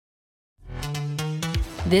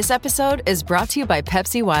This episode is brought to you by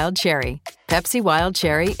Pepsi Wild Cherry. Pepsi Wild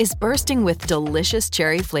Cherry is bursting with delicious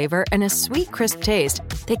cherry flavor and a sweet, crisp taste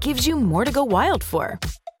that gives you more to go wild for.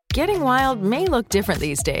 Getting wild may look different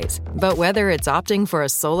these days, but whether it's opting for a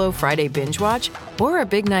solo Friday binge watch or a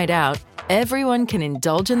big night out, everyone can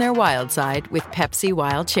indulge in their wild side with Pepsi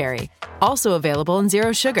Wild Cherry. Also available in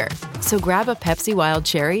Zero Sugar. So grab a Pepsi Wild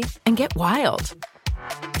Cherry and get wild.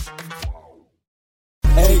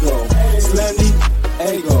 Ego, Slendy,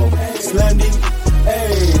 Ego, Slendy,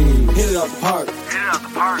 ayy. Hit it out the park.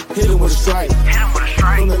 Hit it with a strike.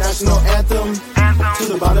 From the national anthem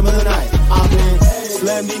to the bottom of the night. I'm in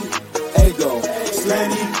Slendy, Ego,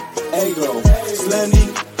 Slendy, Ego, Slendy,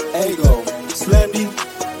 Ego, Slendy,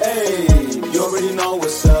 ayy. You already know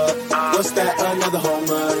what's up. What's that? Another home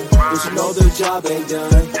run. But you know the job ain't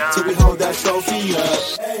done till we hold that trophy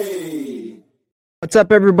up. Ayy. What's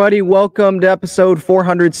up, everybody? Welcome to episode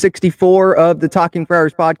 464 of the Talking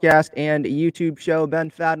Friars podcast and YouTube show.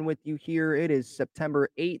 Ben Fadden with you here. It is September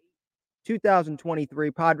 8th,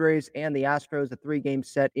 2023. Padres and the Astros, a three-game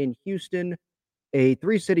set in Houston, a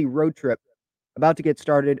three-city road trip about to get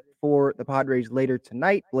started for the Padres later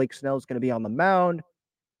tonight. Blake Snell is going to be on the mound,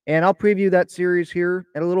 and I'll preview that series here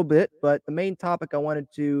in a little bit. But the main topic I wanted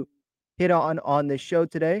to hit on this show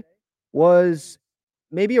today was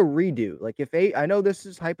maybe a redo. Like I know this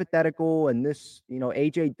is hypothetical and this,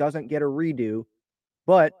 AJ doesn't get a redo,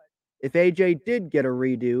 but if AJ did get a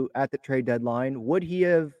redo at the trade deadline, would he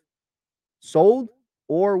have sold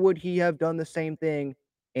or would he have done the same thing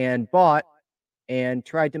and bought and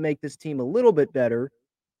tried to make this team a little bit better?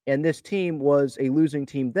 And this team was a losing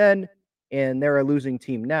team then, and they're a losing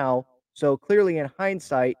team now. So clearly in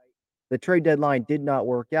hindsight, the trade deadline did not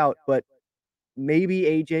work out, but maybe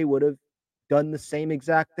AJ would have done the same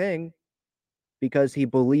exact thing because he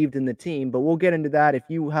believed in the team. But we'll get into that. If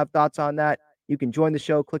you have thoughts on that, you can join the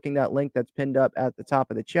show clicking that link that's pinned up at the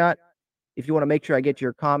top of the chat. If you want to make sure I get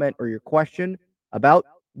your comment or your question about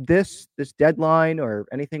this deadline or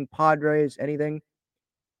anything Padres, anything,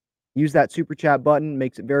 use that super chat button.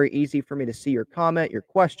 Makes it very easy for me to see your comment, your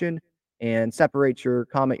question, and separates your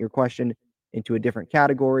comment, your question into a different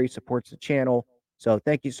category, supports the channel. So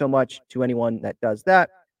thank you so much to anyone that does that.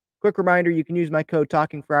 Quick reminder, you can use my code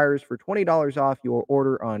Talking Friars for $20 off your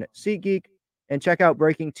order on SeatGeek. And check out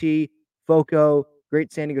Breaking Tea, FOCO,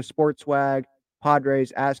 Great San Diego Sports Swag,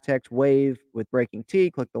 Padres, Aztecs, Wave with Breaking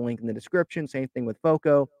Tea. Click the link in the description. Same thing with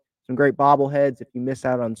FOCO. Some great bobbleheads. If you miss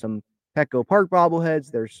out on some Petco Park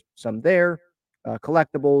bobbleheads, there's some there.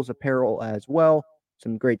 Collectibles, apparel as well.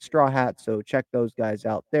 Some great straw hats. So check those guys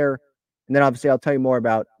out there. And then obviously I'll tell you more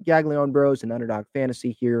about Gaglione Bros and Underdog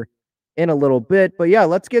Fantasy here in a little bit. But yeah,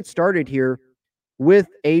 let's get started here with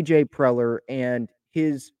AJ Preller and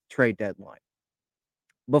his trade deadline.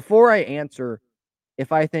 Before I answer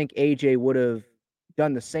if I think AJ would have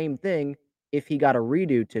done the same thing if he got a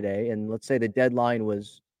redo today, and let's say the deadline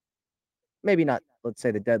was maybe not, let's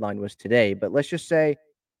say the deadline was today, but let's just say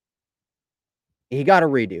he got a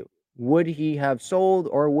redo. Would he have sold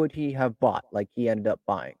or would he have bought like he ended up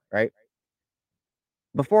buying, right?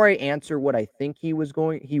 Before I answer what I think he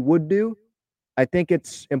would do, I think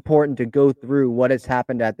it's important to go through what has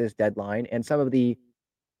happened at this deadline and some of the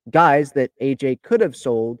guys that AJ could have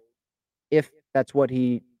sold if that's what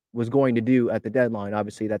he was going to do at the deadline.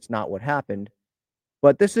 Obviously, that's not what happened.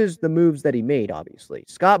 But this is the moves that he made, obviously.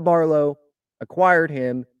 Scott Barlow acquired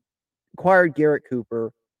him, acquired Garrett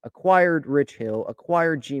Cooper, acquired Rich Hill,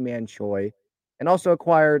 acquired G-Man Choi, and also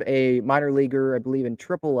acquired a minor leaguer, I believe, in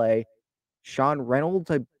AAA, Sean Reynolds,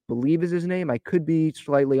 I believe is his name. I could be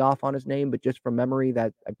slightly off on his name, but just from memory,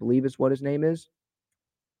 that I believe is what his name is.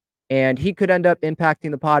 And he could end up impacting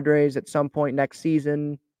the Padres at some point next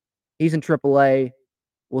season. He's in AAA.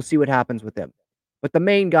 We'll see what happens with him. But the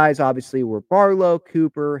main guys, obviously, were Barlow,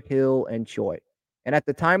 Cooper, Hill, and Choi. And at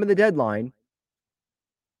the time of the deadline,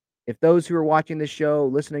 if those who are watching this show,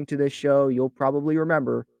 listening to this show, you'll probably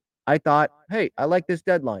remember, I thought, hey, I like this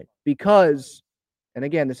deadline because, and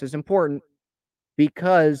again, this is important,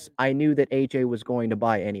 because I knew that AJ was going to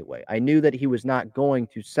buy anyway. I knew that he was not going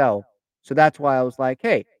to sell. So that's why I was like,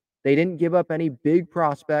 hey, they didn't give up any big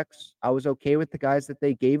prospects. I was okay with the guys that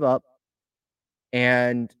they gave up.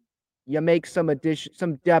 And you make some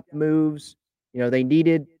depth moves. They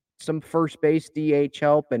needed some first base DH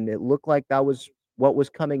help, and it looked like that was what was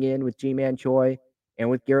coming in with G-Man Choi and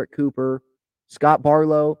with Garrett Cooper. Scott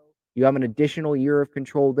Barlow, you have an additional year of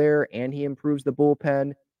control there, and he improves the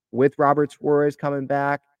bullpen with Robert Suarez coming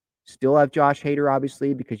back. Still have Josh Hader,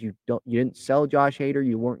 obviously, because you didn't sell Josh Hader.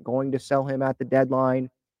 You weren't going to sell him at the deadline.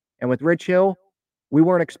 And with Rich Hill, we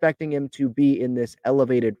weren't expecting him to be in this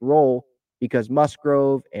elevated role because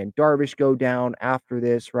Musgrove and Darvish go down after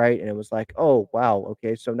this, right? And it was like, oh, wow,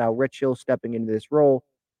 okay, so now Rich Hill stepping into this role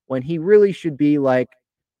when he really should be like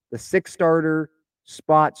the sixth starter,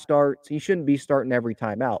 spot starts. He shouldn't be starting every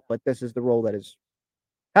time out, but this is the role that has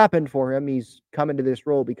happened for him. He's come into this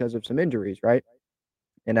role because of some injuries, right?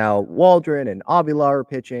 And now Waldron and Avila are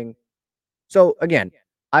pitching. So again,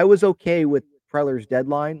 I was okay with Preller's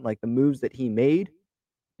deadline, like the moves that he made,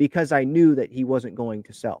 because I knew that he wasn't going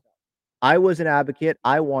to sell. I was an advocate.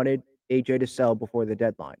 I wanted AJ to sell before the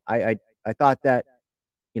deadline. I thought that,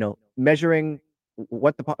 measuring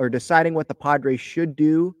what or deciding what the Padres should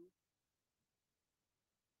do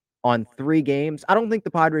on 3 games. I don't think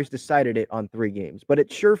the Padres decided it on 3 games, but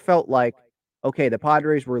it sure felt like, okay, the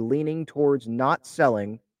Padres were leaning towards not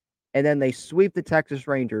selling, and then they sweep the Texas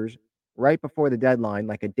Rangers right before the deadline,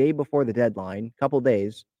 like a day before the deadline, couple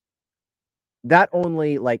days. That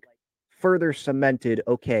only, like, further cemented,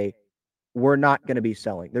 okay, we're not gonna be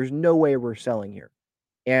selling. There's no way we're selling here.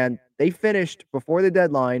 And they finished before the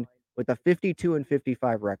deadline with a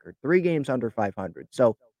 52-55 record, 3 games under 500.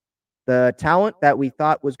 So the talent that we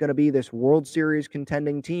thought was going to be this World Series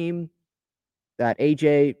contending team that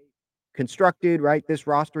AJ constructed, right? This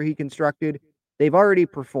roster he constructed, they've already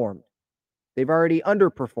performed. They've already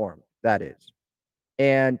underperformed, that is.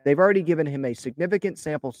 And they've already given him a significant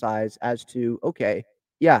sample size as to, okay,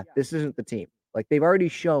 yeah, this isn't the team. Like they've already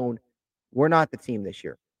shown we're not the team this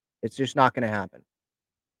year. It's just not going to happen.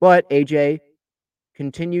 But AJ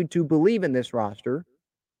continued to believe in this roster.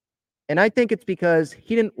 And I think it's because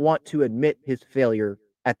he didn't want to admit his failure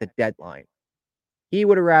at the deadline. He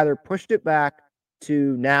would have rather pushed it back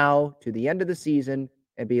to now, to the end of the season,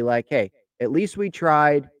 and be like, hey, at least we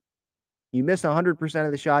tried. You miss 100%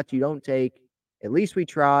 of the shots you don't take. At least we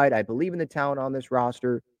tried. I believe in the talent on this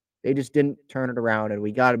roster. They just didn't turn it around, and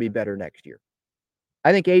we got to be better next year.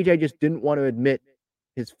 I think AJ just didn't want to admit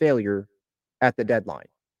his failure at the deadline.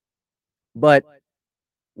 But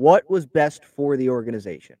what was best for the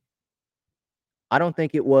organization? I don't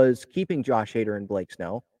think it was keeping Josh Hader and Blake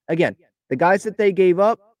Snell. Again, the guys that they gave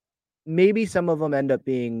up, maybe some of them end up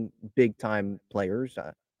being big-time players.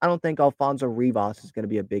 I don't think Alfonso Rivas is going to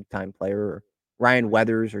be a big-time player, or Ryan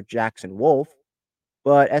Weathers or Jackson Wolf.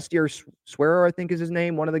 But Estier Suero, I think is his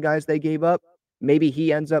name, one of the guys they gave up. Maybe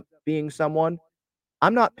he ends up being someone.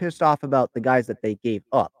 I'm not pissed off about the guys that they gave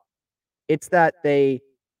up. It's that they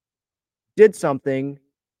did something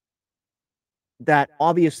that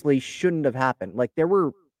obviously shouldn't have happened. Like there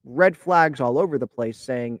were red flags all over the place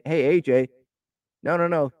saying, "Hey AJ,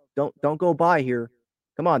 no, don't go by here.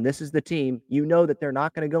 Come on, this is the team. You know that they're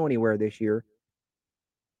not going to go anywhere this year."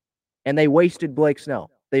 And they wasted Blake Snell.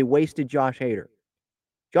 They wasted Josh Hader.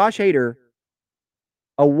 Josh Hader,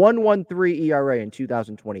 a 1.13 ERA in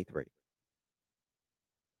 2023.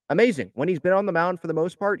 Amazing. When he's been on the mound for the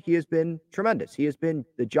most part, he has been tremendous. He has been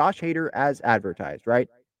the Josh Hader as advertised, right?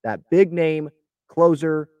 That big name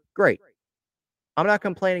closer, great. I'm not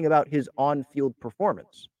complaining about his on-field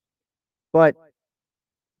performance. But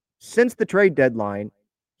since the trade deadline,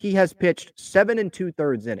 he has pitched 7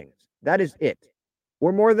 2/3 innings. That is it.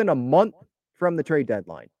 We're more than a month from the trade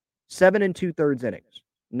deadline. 7 2/3 innings.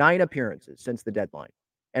 9 appearances since the deadline.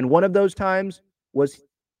 And one of those times was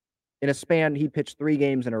in a span he pitched 3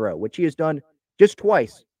 games in a row, which he has done just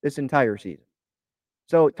twice this entire season.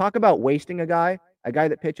 So talk about wasting a guy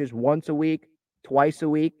that pitches once a week, twice a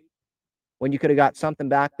week, when you could have got something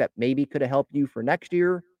back that maybe could have helped you for next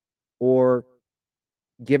year or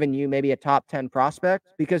given you maybe a top 10 prospect.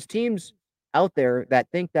 Because teams out there that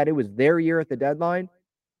think that it was their year at the deadline,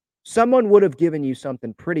 someone would have given you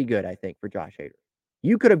something pretty good, I think, for Josh Hader.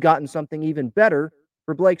 You could have gotten something even better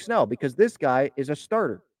for Blake Snell because this guy is a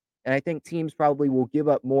starter. And I think teams probably will give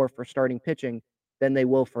up more for starting pitching than they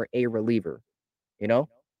will for a reliever, you know?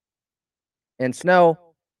 And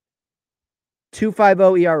Snell,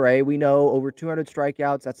 2.50 ERA. We know over 200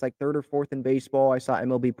 strikeouts. That's like third or fourth in baseball. I saw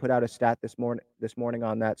MLB put out a stat this morning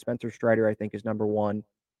on that. Spencer Strider, I think, is number 1.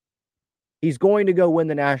 He's going to go win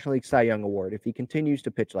the National League Cy Young Award if he continues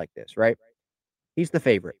to pitch like this, right? He's the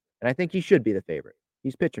favorite, and I think he should be the favorite.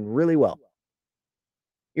 He's pitching really well.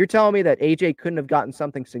 You're telling me that AJ couldn't have gotten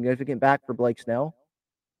something significant back for Blake Snell?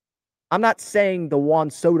 I'm not saying the Juan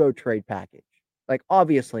Soto trade package. Like,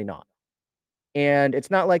 obviously not. And it's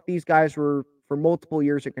not like these guys were for multiple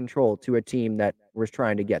years of control to a team that was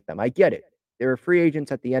trying to get them. I get it. They were free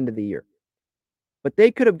agents at the end of the year. But they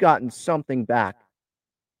could have gotten something back,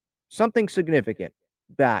 something significant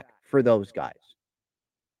back for those guys.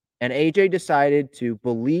 And AJ decided to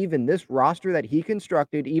believe in this roster that he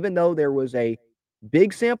constructed, even though there was a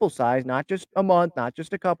big sample size, not just a month, not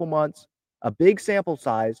just a couple months, a big sample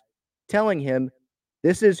size telling him,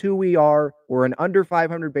 this is who we are. We're an under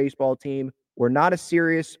 500 baseball team. We're not a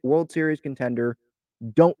serious World Series contender.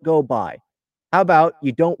 Don't go by. How about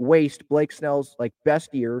you don't waste Blake Snell's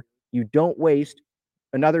best year? You don't waste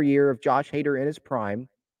another year of Josh Hader in his prime.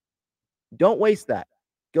 Don't waste that.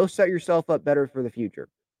 Go set yourself up better for the future.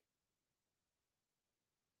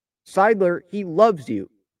 Seidler, he loves you.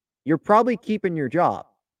 You're probably keeping your job.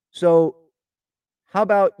 So how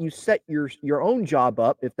about you set your own job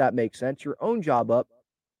up, if that makes sense, your own job up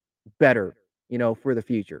better, for the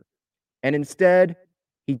future. And instead,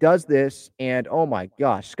 he does this, and oh my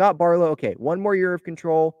gosh, Scott Barlow, okay, one more year of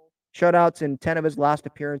control, shutouts in 10 of his last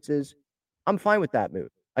appearances. I'm fine with that move.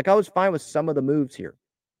 I was fine with some of the moves here.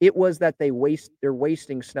 It was that they're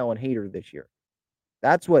wasting Snell and Hader this year.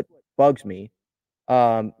 That's what bugs me.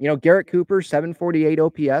 Garrett Cooper, 748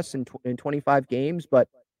 OPS in 25 games, but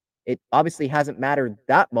it obviously hasn't mattered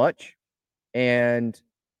that much. And,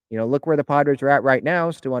 look where the Padres are at right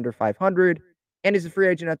now, still under 500, and he's a free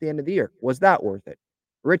agent at the end of the year. Was that worth it?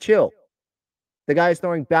 Rich Hill, the guy is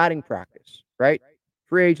throwing batting practice, right?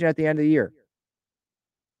 Free agent at the end of the year.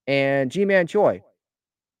 And G-Man Choi,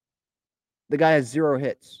 the guy has 0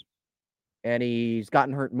 hits, and he's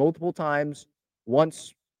gotten hurt multiple times.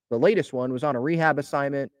 Once, the latest one was on a rehab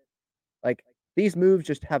assignment. These moves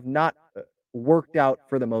just have not worked out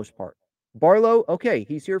for the most part. Barlow, okay,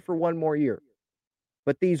 he's here for one more year.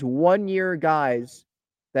 But these one-year guys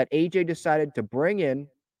that AJ decided to bring in,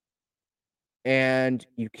 and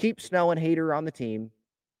you keep Snell and Hader on the team,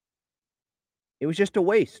 it was just a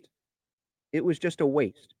waste. It was just a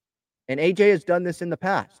waste. And AJ has done this in the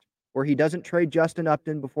past, where he doesn't trade Justin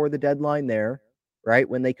Upton before the deadline there, right?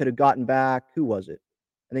 When they could have gotten back, who was it?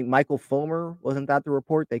 I think Michael Fulmer, wasn't that the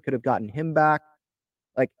report? They could have gotten him back.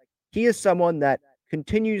 He is someone that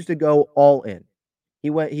continues to go all in.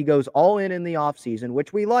 He goes all in the offseason,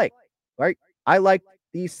 which we like, right? I like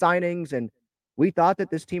these signings, and we thought that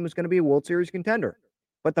this team was going to be a World Series contender.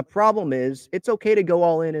 But the problem is, it's okay to go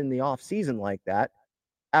all in the offseason like that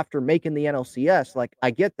after making the NLCS. I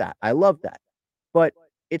get that. I love that. But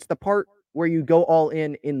it's the part where you go all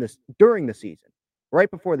in this during the season, right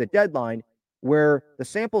before the deadline, where the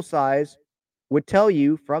sample size would tell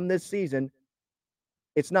you from this season,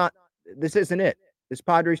 this isn't it. This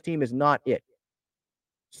Padres team is not it.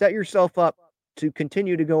 Set yourself up to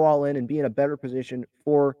continue to go all in and be in a better position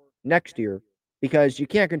for next year, because you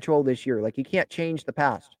can't control this year. You can't change the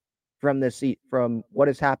past from what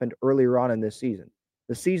has happened earlier on in this season.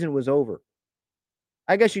 The season was over.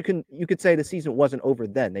 I guess you could say the season wasn't over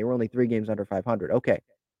then. They were only 3 games under 500. Okay.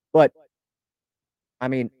 But I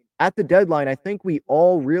mean, at the deadline, I think we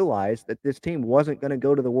all realized that this team wasn't going to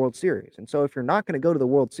go to the World Series. And so if you're not going to go to the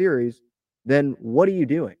World Series, then what are you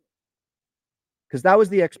doing? Because that was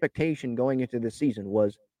the expectation going into this season,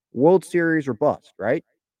 was World Series or bust, right?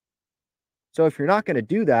 So if you're not going to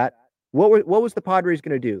do that, what was the Padres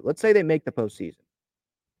going to do? Let's say they make the postseason.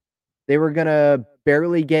 They were going to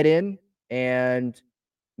barely get in, and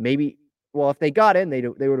maybe, if they got in, they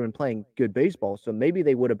would have been playing good baseball, so maybe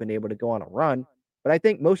they would have been able to go on a run. But I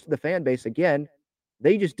think most of the fan base, again,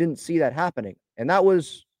 they just didn't see that happening. And that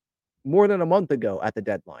was more than a month ago at the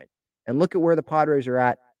deadline. And look at where the Padres are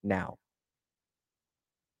at now.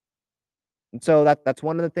 And so that's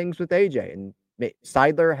one of the things with AJ. And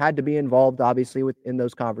Seidler had to be involved, obviously, in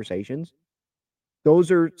those conversations.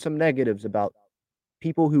 Those are some negatives about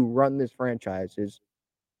people who run this franchise, is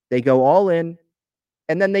they go all in,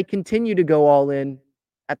 and then they continue to go all in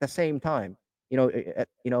at the same time.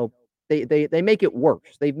 They make it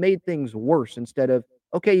worse. They've made things worse instead of,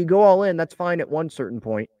 okay, you go all in, that's fine at one certain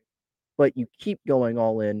point, but you keep going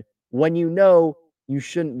all in when you know you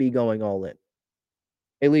shouldn't be going all in.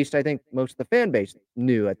 At least I think most of the fan base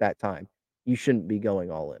knew at that time you shouldn't be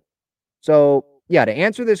going all in. So, yeah, to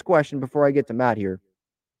answer this question before I get to Matt here,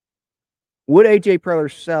 would AJ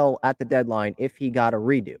Preller sell at the deadline if he got a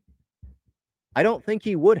redo? I don't think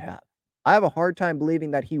he would have. I have a hard time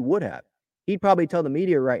believing that he would have. He'd probably tell the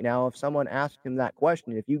media right now, if someone asked him that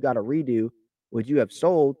question, if you got a redo, would you have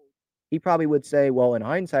sold? He probably would say, well, in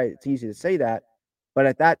hindsight, it's easy to say that. But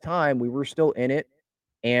at that time, we were still in it.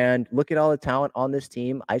 And look at all the talent on this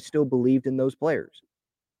team. I still believed in those players.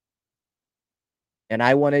 And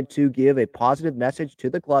I wanted to give a positive message to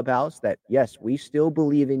the clubhouse that, yes, we still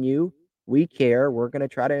believe in you. We care. We're going to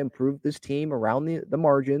try to improve this team around the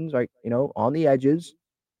margins, right? On the edges.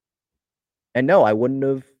 And no, I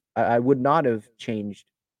would not have changed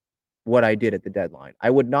what I did at the deadline.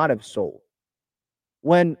 I would not have sold.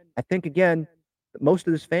 When I think, again, most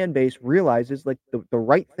of this fan base realizes the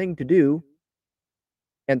right thing to do,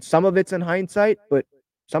 and some of it's in hindsight, but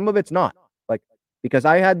some of it's not. because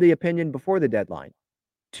I had the opinion before the deadline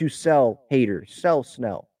to sell Hader, sell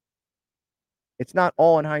Snell. It's not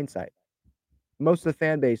all in hindsight. Most of the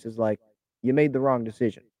fan base is like, you made the wrong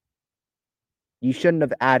decision. You shouldn't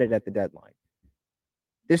have added at the deadline.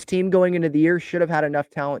 This team going into the year should have had enough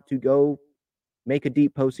talent to go make a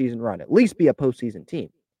deep postseason run, at least be a postseason team.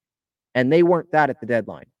 And they weren't that at the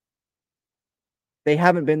deadline. They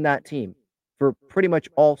haven't been that team for pretty much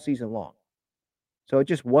all season long. So it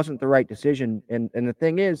just wasn't the right decision. And the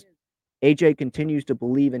thing is, AJ continues to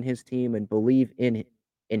believe in his team and believe in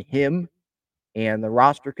him and the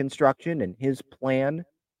roster construction and his plan.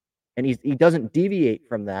 And he doesn't deviate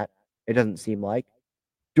from that, it doesn't seem like,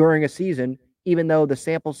 during a season, even though the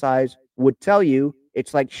sample size would tell you,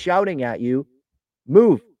 it's like shouting at you,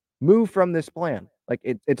 move from this plan. Like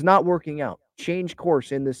it's not working out. Change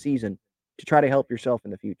course in this season to try to help yourself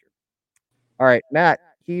in the future. All right, Matt,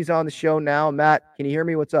 he's on the show now. Matt, can you hear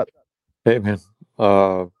me? What's up? Hey, man.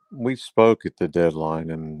 We spoke at the deadline,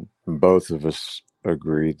 and both of us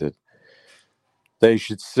agreed that they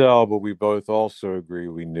should sell, but we both also agree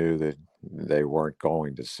we knew that they weren't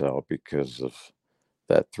going to sell because of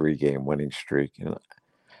that 3-game winning streak. And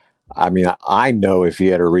I mean, I know if he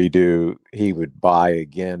had a redo, he would buy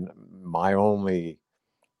again. My only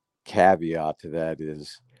caveat to that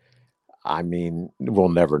is, I mean, we'll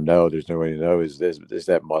never know. There's no way to know. Is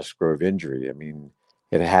that Musgrove injury? I mean,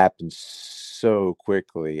 it happened so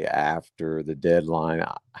quickly after the deadline.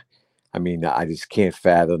 I mean, I just can't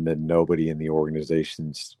fathom that nobody in the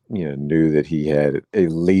organization, knew that he had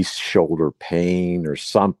at least shoulder pain or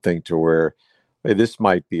something to where, hey, this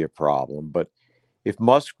might be a problem. But if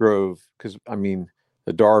Musgrove, because I mean,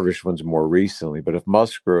 the Darvish one's more recently, but if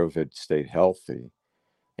Musgrove had stayed healthy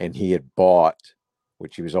and he had bought,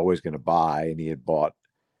 which he was always going to buy, and he had bought,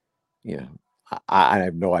 I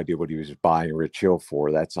have no idea what he was buying Rich Hill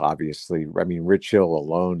for. That's obviously, I mean, Rich Hill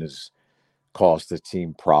alone has cost the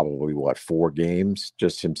team probably 4 games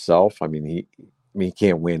just himself. I mean, he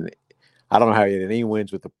can't win. I don't know how he had any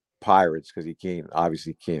wins with the Pirates because he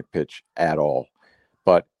obviously can't pitch at all.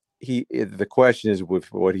 But the question is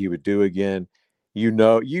with what he would do again. He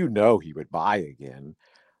would buy again.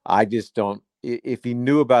 I just don't. If he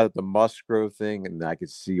knew about the Musgrove thing, and I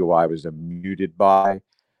could see why it was a muted buy.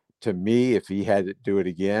 To me, if he had to do it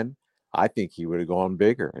again, I think he would have gone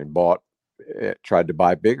bigger and tried to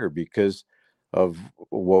buy bigger because of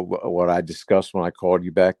what I discussed when I called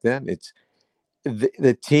you back then. It's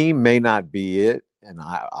the team may not be it, and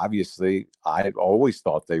I always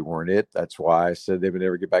thought they weren't it. That's why I said they would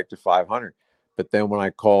never get back to 500. But then when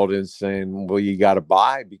I called in saying, well, you got to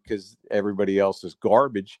buy because everybody else is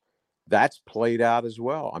garbage, that's played out as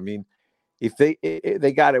well. I mean, if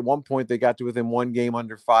they got at one point, they got to within 1 game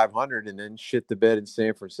under 500 and then shit the bed in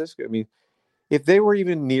San Francisco. I mean, if they were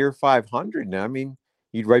even near 500 now, I mean,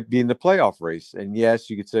 you'd be in the playoff race. And yes,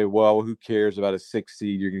 you could say, well, who cares about a 6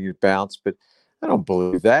 seed? You're going to get bounced. But I don't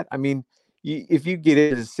believe that. I mean, if you get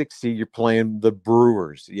into the 6 seed, you're playing the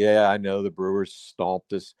Brewers. Yeah, I know the Brewers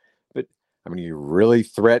stomped us. But, I mean, you're really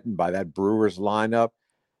threatened by that Brewers lineup.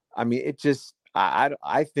 I mean, it just –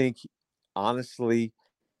 I think, honestly,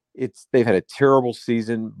 they've had a terrible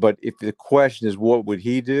season. But if the question is what would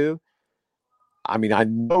he do, I mean, I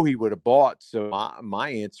know he would have bought. So my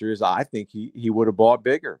answer is I think he would have bought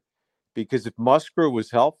bigger because if Musgrove was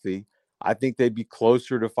healthy, I think they'd be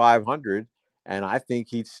closer to 500. And I think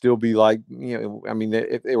he'd still be like, I mean,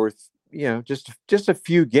 if they were, just a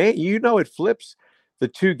few games, it flips the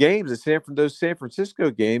 2 games, those San Francisco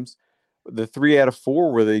games, the 3 out of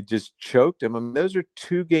 4 where they just choked him. I mean, those are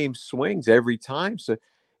 2-game swings every time. So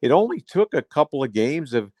it only took a couple of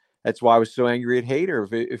games that's why I was so angry at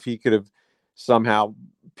Hader. If he could have somehow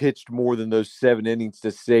pitched more than those 7 innings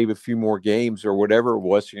to save a few more games or whatever it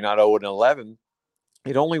was, so you're not 0-11,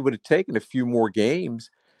 it only would have taken a few more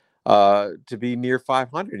games to be near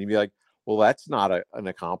 500. You'd be like, well, that's not an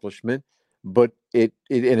accomplishment, but and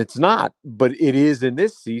it's not, but it is in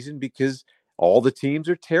this season because all the teams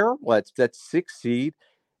are terrible. That 6 seed.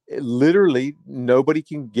 Literally, nobody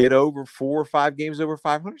can get over 4 or 5 games over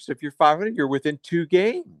 500. So if you're 500, you're within 2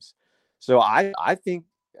 games. So I think,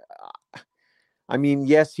 I mean,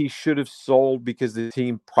 yes, he should have sold because the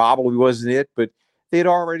team probably wasn't it, but they'd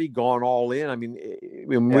already gone all in. I mean,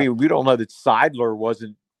 we don't know that Seidler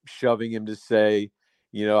wasn't shoving him to say,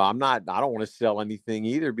 I don't want to sell anything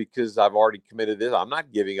either because I've already committed this. I'm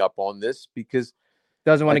not giving up on this because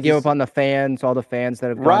doesn't want to give up on the fans, all the fans that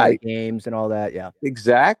have gone to the games and all that. Yeah,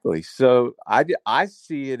 exactly. So I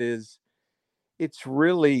see it as it's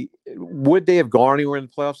really, would they have gone anywhere in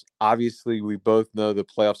the playoffs? Obviously, we both know the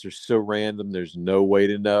playoffs are so random. There's no way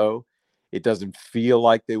to know. It doesn't feel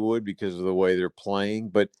like they would because of the way they're playing.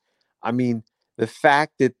 But I mean, the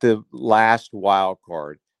fact that the last wild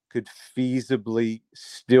card could feasibly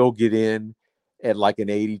still get in at like an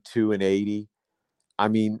 82 and 80, I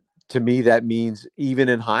mean, to me, that means even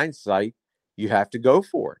in hindsight, you have to go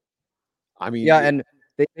for it. I mean, Yeah, and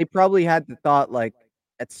they probably had the thought, like,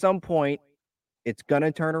 at some point, it's going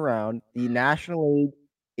to turn around. The National League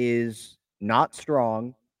is not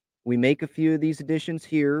strong. We make a few of these additions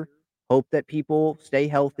here, hope that people stay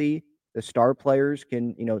healthy. The star players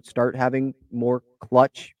can, start having more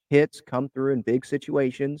clutch hits come through in big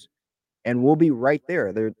situations, and we'll be right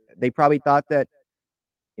there. They probably thought that,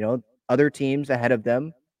 other teams ahead of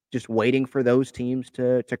them, just waiting for those teams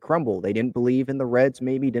to crumble. They didn't believe in the Reds,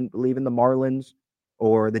 maybe didn't believe in the Marlins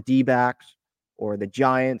or the D-backs or the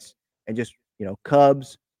Giants, and just,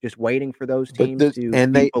 Cubs, just waiting for those but teams to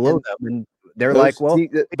be below them. And they're like, those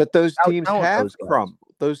well, but those out teams talent have those guys. crumbled.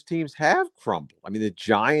 Those teams have crumbled. I mean, the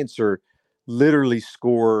Giants are literally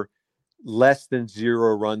score less than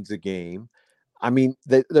 0 runs a game. I mean,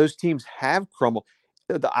 those teams have crumbled.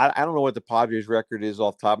 I don't know what the Padres record is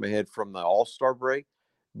off the top of my head from the All-Star break,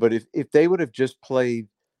 but if they would have just played,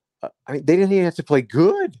 I mean, they didn't even have to play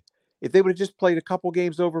good. If they would have just played a couple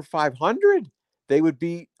games over 500, they would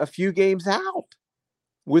be a few games out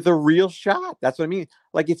with a real shot. That's what I mean.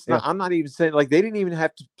 Like, it's not, I'm not even saying, like, they didn't even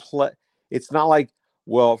have to play. It's not like,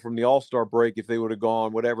 well, from the All-Star break, if they would have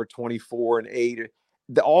gone whatever 24 and 8,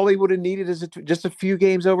 all they would have needed is just a few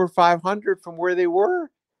games over 500 from where they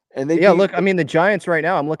were. And they'd be, look, I mean, the Giants right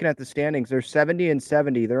now, I'm looking at the standings. They're 70 and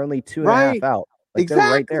 70. They're only 2.5 right. out. Like, Exactly.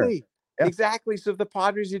 they're right there. Yeah. Exactly. So if the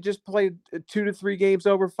Padres had just played 2 to 3 games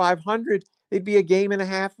over 500, they'd be a game and a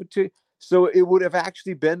half or two. So it would have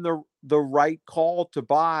actually been the right call to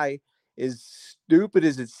buy, as stupid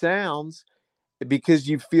as it sounds, because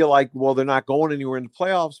you feel like, well, they're not going anywhere in the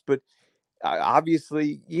playoffs. But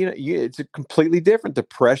obviously, it's a completely different. The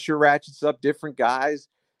pressure ratchets up, different guys.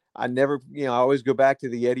 I always go back to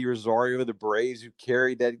the Eddie Rosario of the Braves, who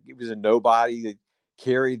carried that. He was a nobody that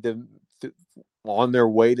carried them on their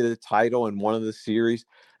way to the title in one of the series.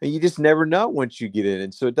 And you just never know once you get in.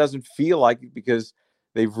 And so it doesn't feel like it because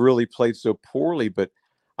they've really played so poorly. But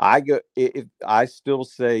I still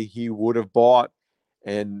say he would have bought.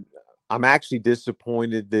 And I'm actually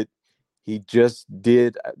disappointed that he just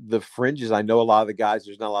did the fringes. I know a lot of the guys,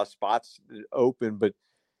 there's not a lot of spots open, but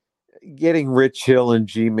getting Rich Hill and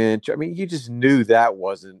G Minch, I mean, you just knew there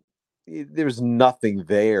was nothing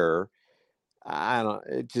there. I don't,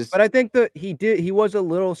 it just, But I think that he was a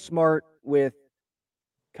little smart with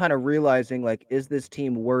kind of realizing, like, is this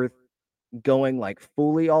team worth going like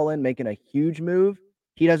fully all in, making a huge move?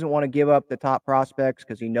 He doesn't want to give up the top prospects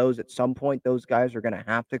because he knows at some point those guys are going to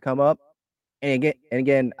have to come up. And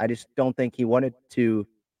again, I just don't think he wanted to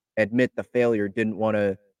admit the failure, didn't want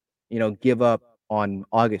to, give up on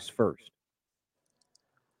August 1st.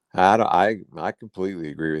 I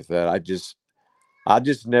completely agree with that. I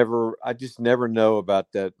just never know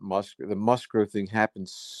about that the Musgrove thing happened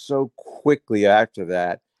so quickly after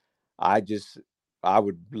that. I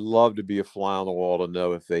would love to be a fly on the wall to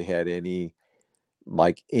know if they had any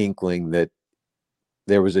like inkling that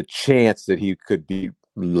there was a chance that he could be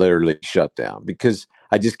literally shut down, because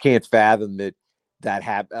I just can't fathom that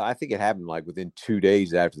happened. I think it happened like within 2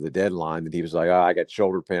 days after the deadline that he was like, oh, I got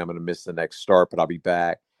shoulder pain. I'm going to miss the next start, but I'll be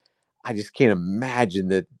back. I just can't imagine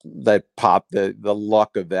that pop the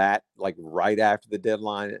luck of that, like right after the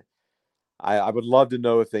deadline. I would love to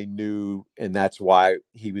know if they knew, and that's why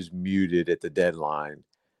he was muted at the deadline.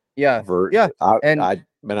 Yeah. Yeah. I'll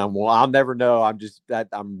never know.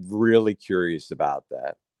 I'm really curious about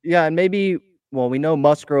that. Yeah. And maybe, well, we know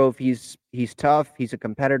Musgrove, he's tough. He's a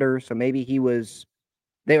competitor. So maybe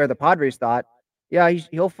the Padres thought, yeah,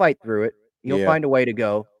 he'll fight through it. He'll find a way to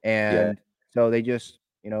go. And so they just,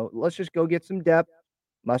 let's just go get some depth.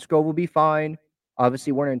 Musgrove will be fine.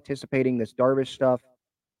 Obviously, we're anticipating this Darvish stuff.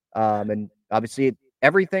 And obviously,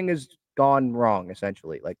 everything has gone wrong,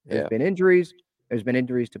 essentially. Like, there's been injuries. There's been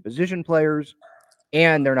injuries to position players,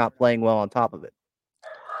 and they're not playing well on top of it.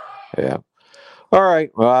 Yeah. All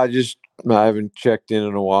right. Well, I haven't checked in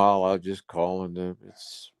a while. I'll just call, and it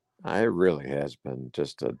really has been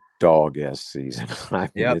just a dog-ass season. I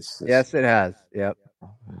mean, Yes, it has. Yep.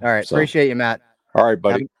 All right. Appreciate you, Matt. All right,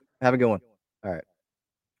 buddy. Have a good one. All right.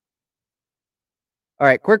 All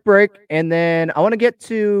right, quick break, and then I want to get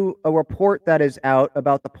to a report that is out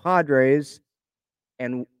about the Padres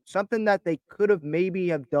and something that they could have maybe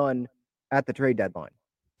have done at the trade deadline.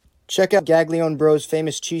 Check out Gaglione Bros'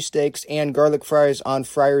 famous cheesesteaks and garlic fries on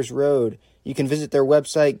Friars Road. You can visit their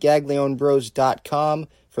website, gaglionebros.com,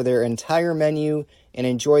 for their entire menu and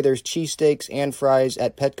enjoy their cheesesteaks and fries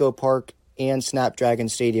at Petco Park and Snapdragon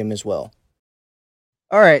Stadium as well.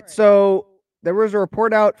 All right, so there was a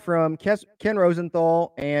report out from Ken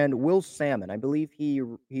Rosenthal and Will Salmon. I believe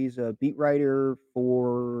he's a beat writer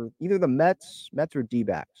for either the Mets or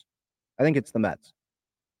D-backs. I think it's the Mets.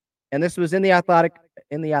 And this was in the Athletic,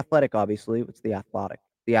 obviously. It's the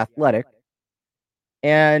Athletic.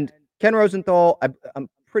 And Ken Rosenthal, I'm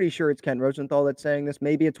pretty sure it's Ken Rosenthal that's saying this.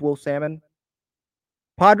 Maybe it's Will Salmon.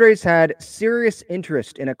 Padres had serious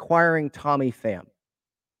interest in acquiring Tommy Pham.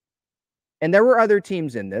 And there were other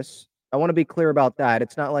teams in this. I want to be clear about that.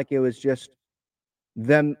 It's not like it was just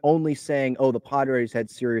them only saying, oh, the Padres had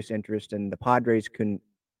serious interest and the Padres couldn't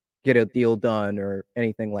get a deal done or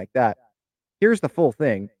anything like that. Here's the full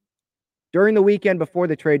thing. During the weekend before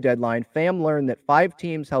the trade deadline, Pham learned that 5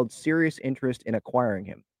 teams held serious interest in acquiring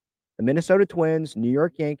him. The Minnesota Twins, New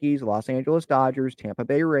York Yankees, Los Angeles Dodgers, Tampa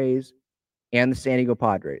Bay Rays, and the San Diego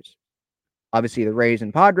Padres. Obviously, the Rays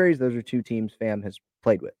and Padres, those are 2 teams Pham has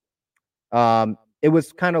played with. It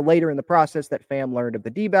was kind of later in the process that Pham learned of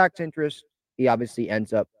the D-backs' interest. He obviously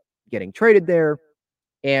ends up getting traded there.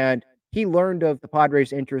 And he learned of the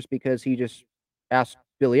Padres' interest because he just asked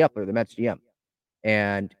Billy Epler, the Mets GM.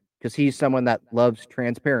 And because he's someone that loves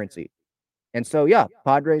transparency. And so, yeah,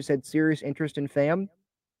 Padres had serious interest in Pham.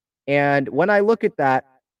 And when I look at that,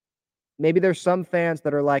 maybe there's some fans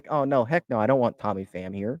that are like, oh, no, heck no, I don't want Tommy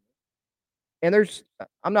Pham here. And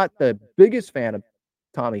I'm not the biggest fan of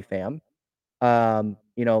Tommy Pham.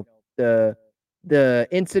 The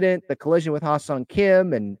incident, the collision with Ha-Seong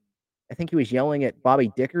Kim, and I think he was yelling at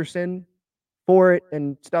Bobby Dickerson for it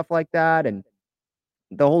and stuff like that. And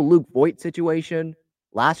the whole Luke Voit situation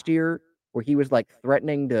last year where he was like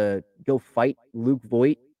threatening to go fight Luke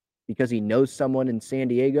Voit because he knows someone in San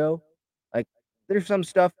Diego. Like, there's some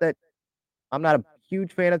stuff that I'm not a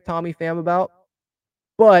huge fan of Tommy Pham about,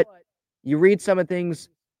 but you read some of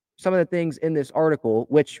the things in this article,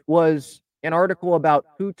 which was an article about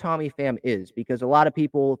who Tommy Pham is, because a lot of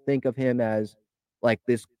people think of him as like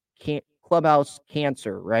this clubhouse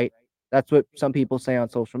cancer, right? That's what some people say on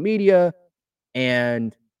social media.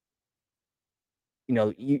 And,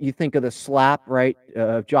 you think of the slap, right,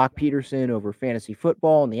 of Jock Peterson over fantasy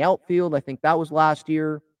football in the outfield. I think that was last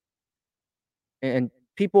year. And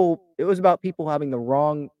it was about people having the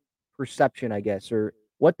wrong perception, I guess, or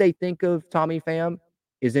what they think of Tommy Pham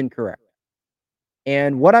is incorrect.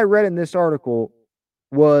 And what I read in this article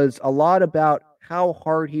was a lot about how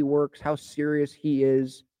hard he works, how serious he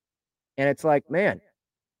is. And it's like, man,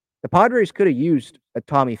 the Padres could have used a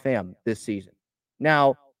Tommy Pham this season.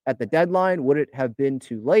 Now, at the deadline, would it have been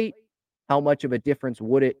too late? How much of a difference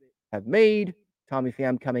would it have made? Tommy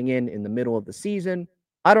Pham coming in the middle of the season?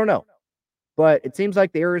 I don't know. But it seems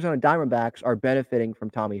like the Arizona Diamondbacks are benefiting from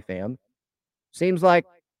Tommy Pham. Seems like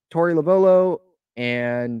Torey Lovullo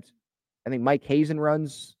and I think Mike Hazen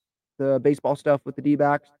runs the baseball stuff with the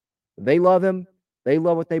D-backs. They love him. They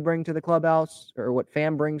love what they bring to the clubhouse, or what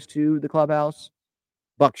Pham brings to the clubhouse.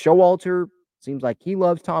 Buck Showalter seems like he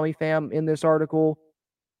loves Tommy Pham in this article.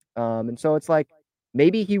 And so it's like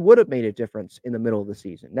maybe he would have made a difference in the middle of the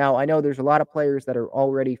season. Now, I know there's a lot of players that are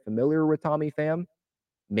already familiar with Tommy Pham.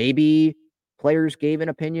 Maybe players gave an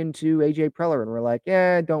opinion to AJ Preller and were like,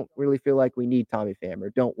 don't really feel like we need Tommy Pham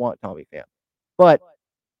or don't want Tommy Pham. But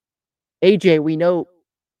AJ, we know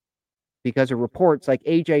because of reports like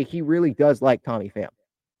AJ, he really does like Tommy Pham.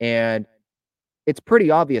 And it's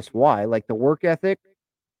pretty obvious why. Like the work ethic,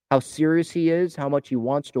 how serious he is, how much he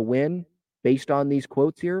wants to win based on these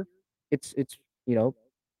quotes here. It's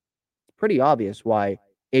pretty obvious why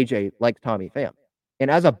AJ likes Tommy Pham.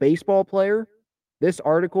 And as a baseball player, this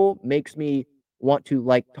article makes me want to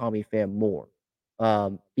like Tommy Pham more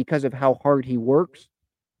because of how hard he works.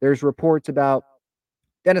 There's reports about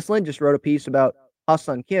Dennis Lin just wrote a piece about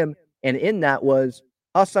Ha-Seong Kim, and in that was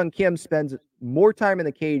Ha-Seong Kim spends more time in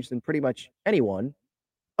the cage than pretty much anyone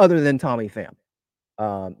other than Tommy Pham.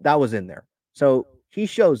 That was in there. So he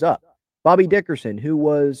shows up. Bobby Dickerson, who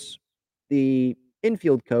was the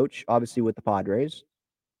infield coach, obviously with the Padres,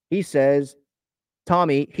 he says,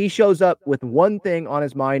 Tommy, he shows up with one thing on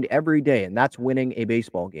his mind every day, and that's winning a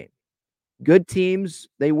baseball game. Good teams,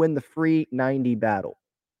 they win the free 90 battle.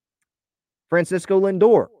 Francisco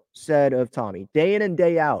Lindor said of Tommy, day in and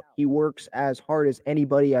day out, he works as hard as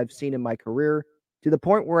anybody I've seen in my career, to the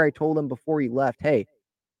point where I told him before he left, hey,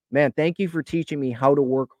 man, thank you for teaching me how to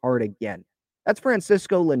work hard again. That's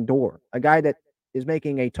Francisco Lindor, a guy that is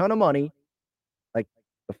making a ton of money, like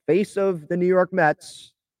the face of the New York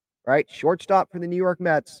Mets, right? Shortstop for the New York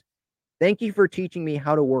Mets. Thank you for teaching me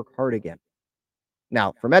how to work hard again.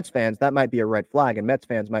 Now, for Mets fans, that might be a red flag, and Mets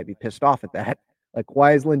fans might be pissed off at that. Like,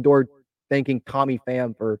 why is Lindor thanking Tommy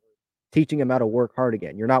Pham for teaching him how to work hard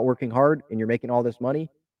again? You're not working hard and you're making all this money.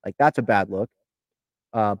 Like, that's a bad look.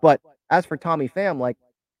 But as for Tommy Pham, like,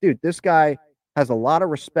 dude, this guy has a lot of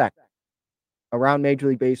respect around Major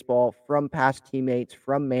League Baseball from past teammates,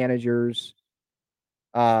 from managers.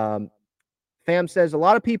 Pham says a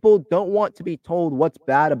lot of people don't want to be told what's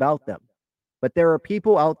bad about them, but there are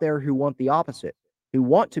people out there who want the opposite, who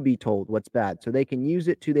want to be told what's bad so they can use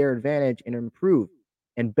it to their advantage and improve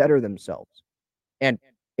and better themselves. And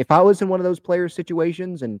if I was in one of those player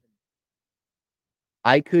situations and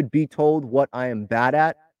I could be told what I am bad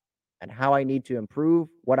at and how I need to improve,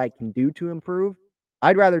 what I can do to improve,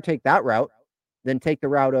 I'd rather take that route than take the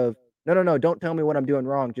route of, no, no, no, don't tell me what I'm doing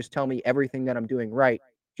wrong. Just tell me everything that I'm doing right.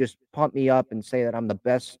 Just pump me up and say that I'm the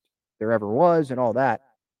best there ever was and all that.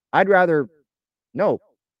 I'd rather, no,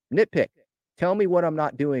 nitpick. Tell me what I'm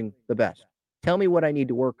not doing the best. Tell me what I need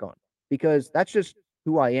to work on because that's just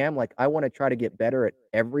who I am. Like, I want to try to get better at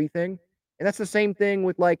everything. And that's the same thing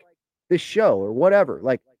with like this show or whatever.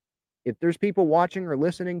 Like, if there's people watching or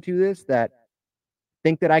listening to this that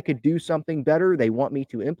think that I could do something better, they want me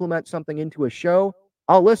to implement something into a show,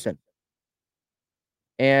 I'll listen.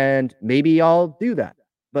 And maybe I'll do that.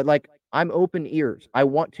 But like, I'm open ears. I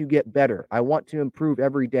want to get better. I want to improve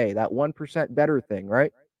every day. That 1% better thing,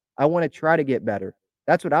 right? I want to try to get better.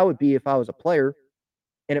 That's what I would be if I was a player.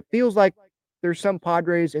 And it feels like there's some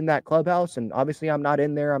Padres in that clubhouse. And obviously, I'm not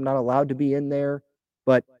in there. I'm not allowed to be in there.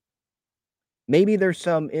 But maybe there's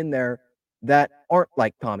some in there that aren't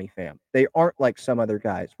like Tommy Pham. They aren't like some other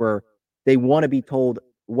guys where they want to be told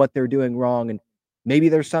what they're doing wrong. And maybe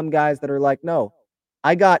there's some guys that are like, no,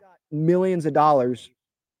 I got millions of dollars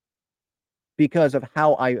because of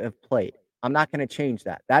how I have played. I'm not going to change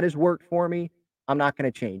that. That has worked for me. I'm not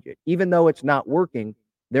going to change it. Even though it's not working,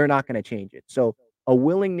 they're not going to change it. So a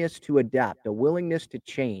willingness to adapt, a willingness to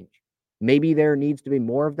change. Maybe there needs to be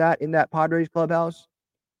more of that in that Padres clubhouse.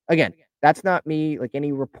 Again, that's not me like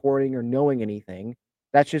any reporting or knowing anything.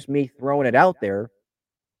 That's just me throwing it out there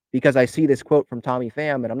because I see this quote from Tommy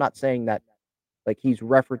Pham, and I'm not saying that like he's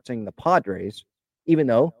referencing the Padres, even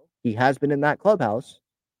though he has been in that clubhouse.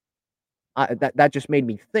 That just made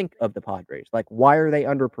me think of the Padres. Like, why are they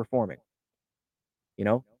underperforming? You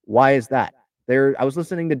know, why is that? I was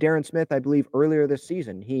listening to Darren Smith, I believe, earlier this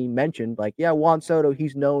season. He mentioned, like, yeah, Juan Soto,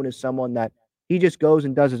 he's known as someone that he just goes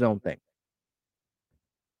and does his own thing.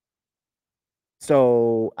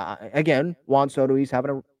 So, again, Juan Soto, he's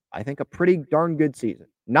having, I think, a pretty darn good season.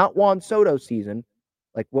 Not Juan Soto season,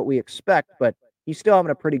 like what we expect, but he's still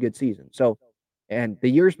having a pretty good season. So, and the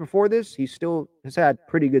years before this, he still has had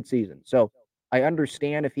pretty good seasons. So, I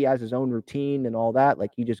understand if he has his own routine and all that,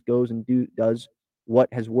 like he just goes and does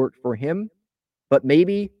what has worked for him. But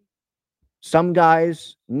maybe some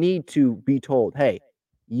guys need to be told, hey,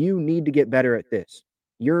 you need to get better at this.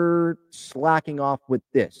 You're slacking off with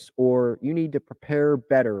this, or you need to prepare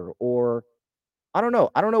better, or I don't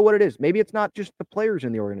know. I don't know what it is. Maybe it's not just the players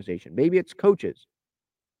in the organization. Maybe it's coaches.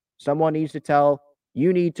 Someone needs to tell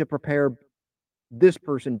you need to prepare this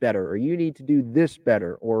person better, or you need to do this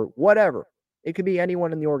better, or whatever. It could be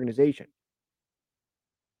anyone in the organization.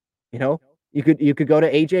 You know, you could go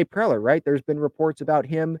to AJ Preller, right? There's been reports about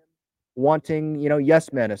him wanting,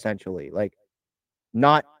 yes men essentially, like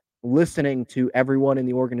not listening to everyone in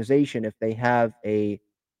the organization if they have a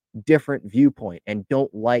different viewpoint and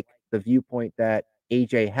don't like the viewpoint that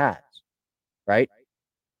AJ has, right?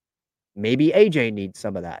 Maybe AJ needs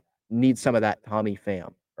some of that Tommy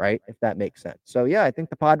Pham, right? If that makes sense. So yeah, I think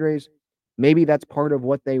the Padres, maybe that's part of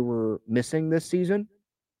what they were missing this season.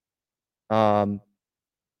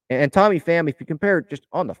 And Tommy Pham, if you compare it just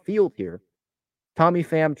on the field here, Tommy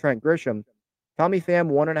Pham, Trent Grisham, Tommy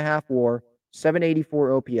Pham, 1.5 WAR,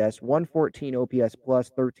 784 OPS, 114 OPS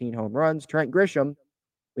plus, 13 home runs. Trent Grisham,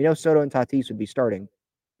 we know Soto and Tatis would be starting,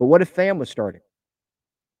 but what if Pham was starting?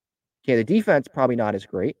 Okay, the defense probably not as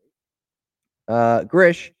great.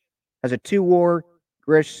 Grish has a 2 WAR,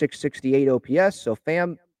 Grish 668 OPS, so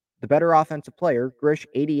Pham, the better offensive player. Grish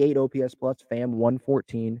 88 OPS plus, Pham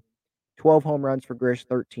 114, 12 home runs for Grish,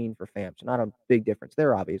 13 for Pham. So not a big difference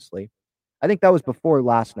there, obviously. I think that was before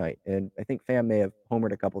last night, and I think Pham may have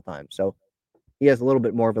homered a couple times, so he has a little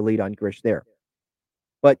bit more of a lead on Grish there.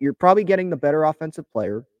 But you're probably getting the better offensive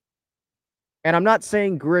player, and I'm not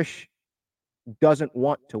saying Grish doesn't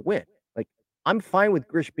want to win. Like, I'm fine with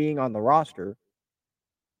Grish being on the roster,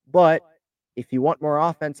 but if you want more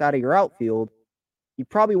offense out of your outfield, you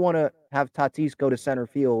probably want to have Tatis go to center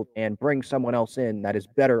field and bring someone else in that is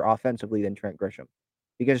better offensively than Trent Grisham.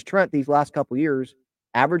 Because Trent, these last couple years,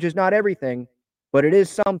 average is not everything, but it is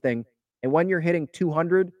something. And when you're hitting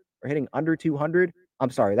 200 or hitting under 200, I'm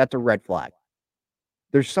sorry, that's a red flag.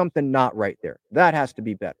 There's something not right there. That has to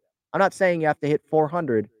be better. I'm not saying you have to hit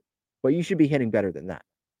 400, but you should be hitting better than that.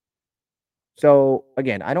 So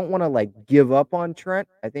again, I don't want to like give up on Trent.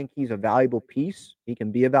 I think he's a valuable piece. He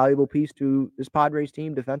can be a valuable piece to this Padres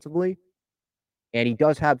team defensively. And he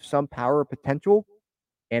does have some power potential.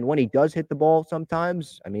 And when he does hit the ball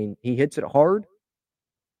sometimes, I mean, he hits it hard.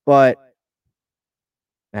 But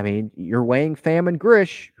I mean, you're weighing Pham and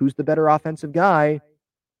Grish. Who's the better offensive guy?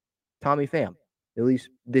 Tommy Pham, at least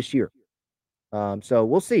this year. So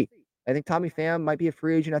we'll see. I think Tommy Pham might be a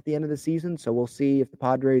free agent at the end of the season. So we'll see if the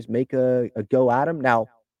Padres make a go at him. Now,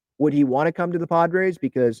 would he want to come to the Padres?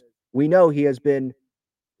 Because we know he has been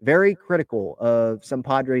very critical of some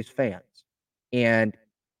Padres fans. And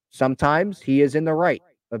sometimes he is in the right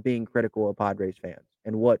of being critical of Padres fans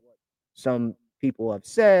and what some people have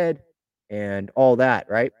said and all that,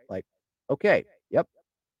 right? Like, okay, yep.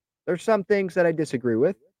 There's some things that I disagree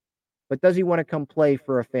with, but does he want to come play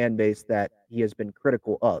for a fan base that he has been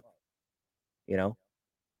critical of? You know,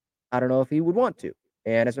 I don't know if he would want to.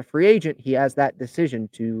 And as a free agent, he has that decision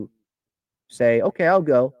to say, okay, I'll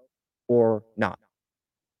go or not,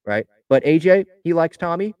 right? But AJ, he likes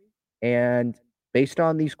Tommy. And based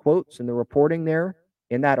on these quotes and the reporting there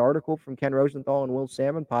in that article from Ken Rosenthal and Will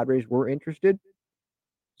Salmon, Padres were interested.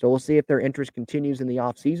 So we'll see if their interest continues in the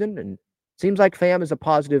offseason. And seems like Pham is a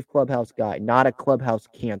positive clubhouse guy, not a clubhouse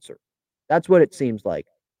cancer. That's what it seems like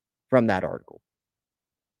from that article.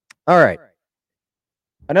 All right.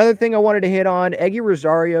 Another thing I wanted to hit on, Eggy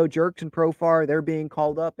Rosario, Jerks, and Profar, they're being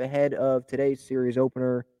called up ahead of today's series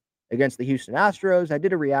opener against the Houston Astros. I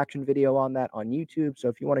did a reaction video on that on YouTube, so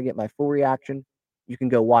if you want to get my full reaction, you can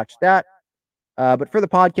go watch that. But for the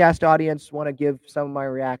podcast audience, want to give some of my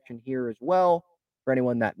reaction here as well. For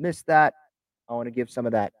anyone that missed that, I want to give some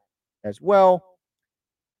of that as well.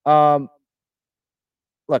 Look,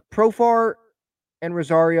 Profar and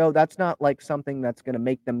Rosario, that's not like something that's going to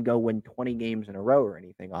make them go win 20 games in a row or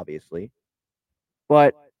anything, obviously.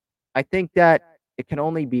 But I think that it can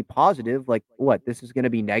only be positive. Like, what? This is going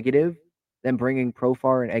to be negative, them bringing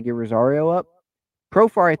Profar and Eggy Rosario up?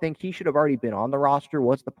 Profar, I think he should have already been on the roster.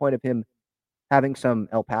 What's the point of him having some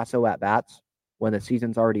El Paso at-bats when the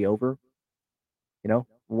season's already over? You know,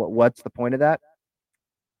 what's the point of that?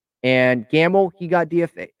 And Gamble, he got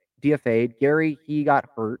DFA'd. Gary, he got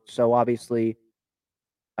hurt. So obviously,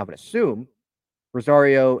 I would assume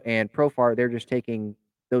Rosario and Profar, they're just taking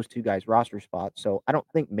those two guys' roster spots. So I don't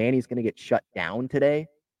think Manny's going to get shut down today.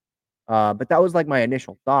 But that was like my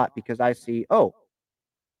initial thought because I see, oh,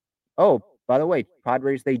 by the way,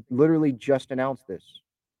 Padres, they literally just announced this.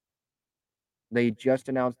 They just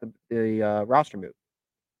announced the roster move.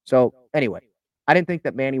 So anyway, I didn't think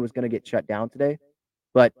that Manny was going to get shut down today,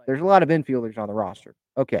 but there's a lot of infielders on the roster.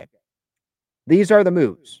 Okay. These are the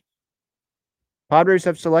moves. Padres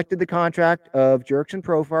have selected the contract of Jerks and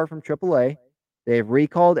Profar from AAA. They have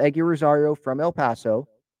recalled Eggy Rosario from El Paso.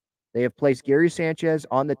 They have placed Gary Sanchez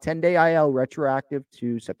on the 10-day IL retroactive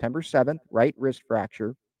to September 7th, right wrist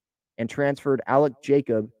fracture, and transferred Alec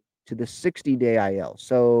Jacob to the 60-day IL.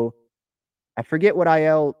 So I forget what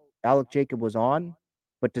IL Alec Jacob was on,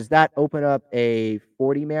 but does that open up a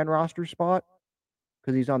 40-man roster spot?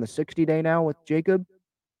 Because he's on the 60-day now with Jacob?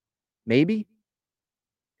 Maybe?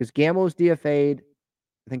 Because Gamo's DFA'd.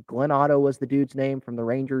 I think Glenn Otto was the dude's name from the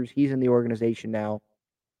Rangers. He's in the organization now.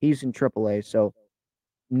 He's in AAA. So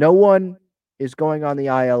no one is going on the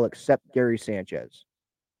IL except Gary Sanchez,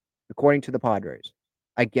 according to the Padres.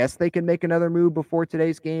 I guess they can make another move before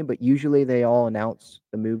today's game, but usually they all announce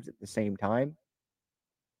the moves at the same time.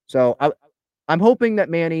 So I'm hoping that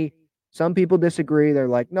Manny, some people disagree. They're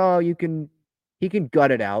like, no, he can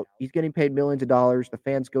gut it out. He's getting paid millions of dollars. The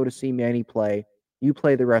fans go to see Manny play. You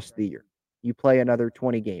play the rest of the year. You play another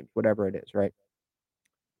 20 games, whatever it is, right?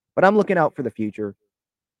 But I'm looking out for the future,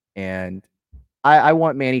 and I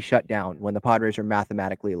want Manny shut down when the Padres are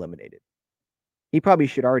mathematically eliminated. He probably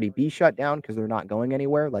should already be shut down because they're not going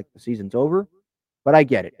anywhere, like the season's over. But I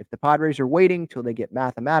get it. If the Padres are waiting till they get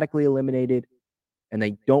mathematically eliminated and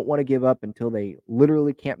they don't want to give up until they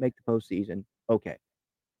literally can't make the postseason, okay.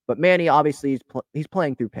 But Manny, obviously, he's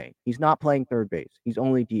playing through pain. He's not playing third base. He's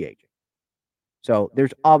only DHing. So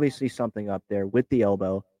there's obviously something up there with the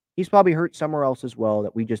elbow. He's probably hurt somewhere else as well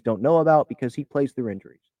that we just don't know about because he plays through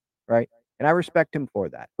injuries, right? And I respect him for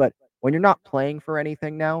that. But when you're not playing for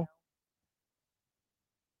anything now,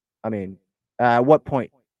 I mean, at what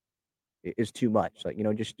point is too much? Like,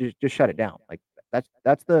 just shut it down. Like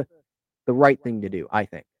that's the right thing to do, I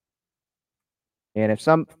think. And if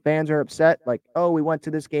some fans are upset, like, oh, we went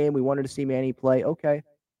to this game, we wanted to see Manny play, okay.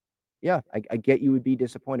 yeah, I get you would be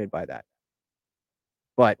disappointed by that.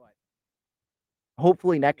 But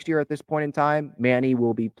hopefully next year at this point in time, Manny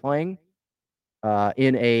will be playing on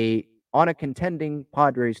a contending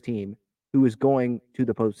Padres team who is going to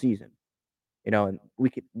the postseason. And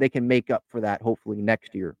they can make up for that hopefully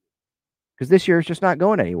next year, because this year is just not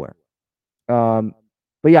going anywhere. But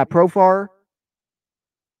yeah, Profar,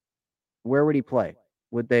 where would he play?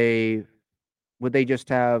 Would they just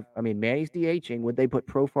have? I mean, Manny's DHing. Would they put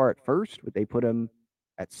Profar at first? Would they put him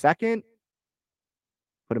at second?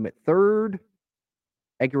 Put him at third?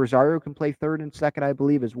 Edgar Rosario can play third and second, I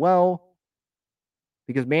believe, as well,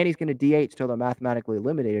 because Manny's going to DH till they're mathematically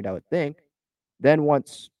eliminated, I would think. Then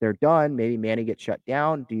once they're done, maybe Manny gets shut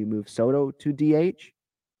down. Do you move Soto to DH?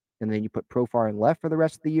 And then you put Profar in left for the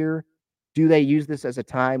rest of the year? Do they use this as a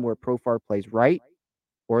time where Profar plays right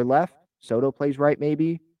or left? Soto plays right,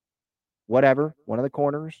 maybe? Whatever. One of the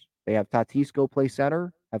corners. They have Tatis go play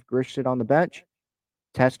center, have Grish sit on the bench,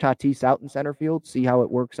 test Tatis out in center field, see how it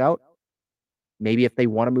works out. Maybe if they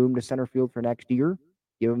want to move him to center field for next year,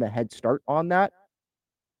 give him a head start on that.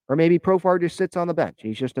 Or maybe Profar just sits on the bench.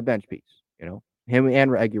 He's just a bench piece, him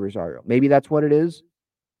and Edgar Rosario. Maybe that's what it is.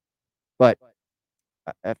 But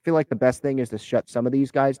I feel like the best thing is to shut some of these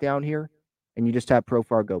guys down here, and you just have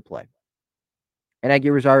Profar go play. And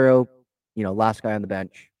Edgar Rosario, last guy on the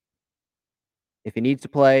bench. If he needs to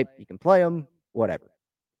play, he can play him, whatever.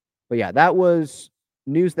 But yeah, that was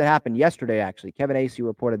news that happened yesterday, actually. Kevin Acee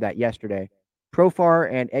reported that yesterday.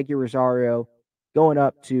 Profar and Edgar Rosario going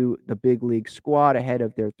up to the big league squad ahead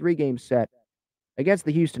of their 3-game set against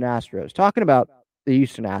the Houston Astros. Talking about the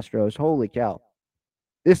Houston Astros, holy cow.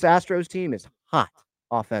 This Astros team is hot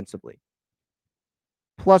offensively.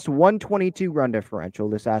 Plus 122 run differential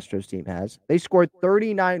this Astros team has. They scored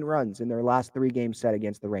 39 runs in their last 3-game set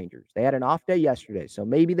against the Rangers. They had an off day yesterday, so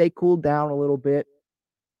maybe they cooled down a little bit.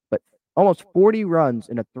 But almost 40 runs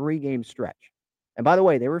in a 3-game stretch. And by the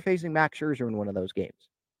way, they were facing Max Scherzer in one of those games.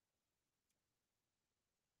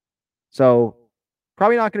 So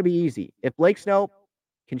probably not going to be easy. If Blake Snell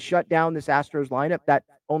can shut down this Astros lineup, that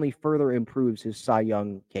only further improves his Cy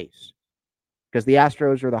Young case. Because the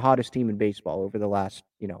Astros are the hottest team in baseball over the last,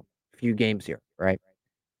 few games here, right?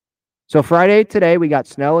 So Friday today, we got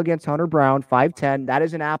Snell against Hunter Brown, 5:10. That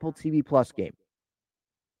is an Apple TV Plus game.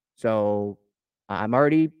 So I'm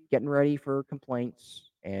already getting ready for complaints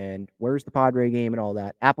and where's the Padre game and all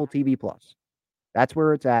that. Apple TV Plus. That's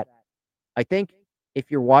where it's at. I think if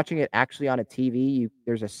you're watching it actually on a TV,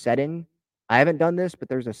 there's a setting. I haven't done this, but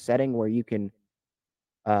there's a setting where you can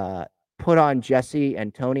put on Jesse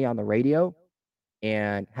and Tony on the radio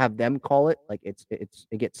and have them call it. Like it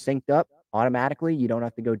gets synced up automatically. You don't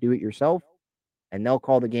have to go do it yourself, and they'll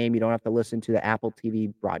call the game. You don't have to listen to the Apple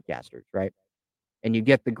TV broadcasters, right? And you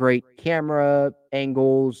get the great camera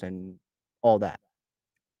angles and all that.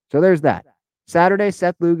 So there's that. Saturday,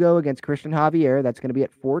 Seth Lugo against Christian Javier. That's going to be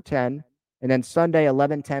at 4:10. And then Sunday,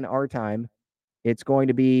 11:10 our time. It's going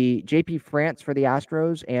to be JP France for the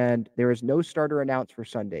Astros, and there is no starter announced for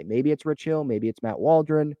Sunday. Maybe it's Rich Hill, maybe it's Matt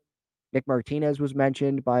Waldron. Nick Martinez was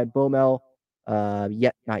mentioned by Bomel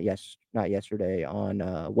not yesterday,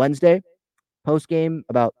 on Wednesday post-game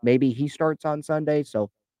about maybe he starts on Sunday. So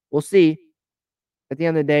we'll see. At the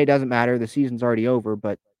end of the day, it doesn't matter. The season's already over,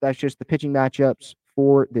 but that's just the pitching matchups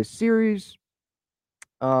for this series.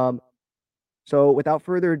 So without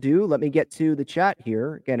further ado, let me get to the chat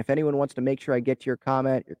here. Again, if anyone wants to make sure I get to your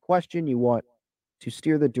comment, your question, you want to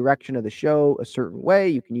steer the direction of the show a certain way,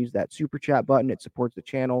 you can use that super chat button. It supports the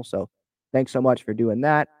channel. So thanks so much for doing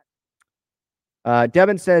that.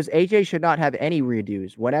 Devin says AJ should not have any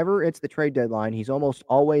redos. Whenever it's the trade deadline, he's almost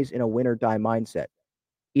always in a win or die mindset,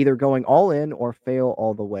 either going all in or fail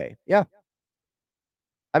all the way. Yeah.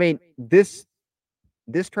 I mean, this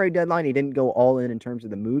trade deadline, he didn't go all in terms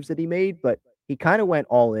of the moves that he made, but he kind of went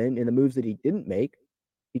all in the moves that he didn't make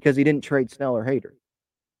because he didn't trade Snell or Hader.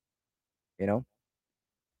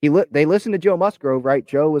 They listened to Joe Musgrove, right?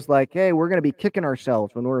 Joe was like, hey, we're going to be kicking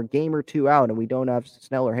ourselves when we're a game or two out and we don't have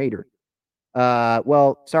Snell or Hader.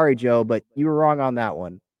 Well, sorry, Joe, but you were wrong on that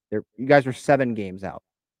one. You guys are 7 games out.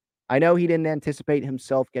 I know he didn't anticipate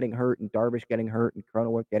himself getting hurt and Darvish getting hurt and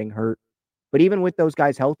Cronenworth getting hurt. But even with those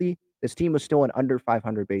guys healthy, this team was still an under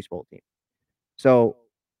 500 baseball team. So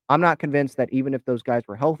I'm not convinced that even if those guys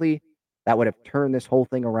were healthy, that would have turned this whole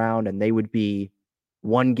thing around and they would be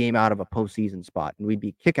 1 game out of a postseason spot. And we'd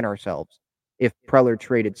be kicking ourselves if Preller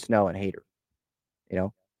traded Snell and Hader.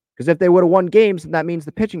 Because if they would have won games, then that means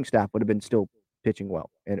the pitching staff would have been still pitching well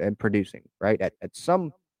and producing, right? At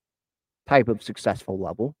some type of successful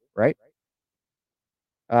level, right?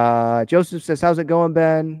 Joseph says, how's it going,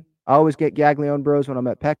 Ben? I always get Gaglione Bros when I'm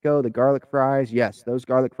at Petco. The garlic fries, yes, those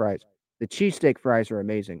garlic fries. The cheesesteak fries are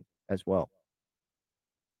amazing as well.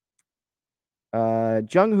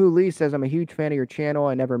 Jung Hoo Lee says, I'm a huge fan of your channel.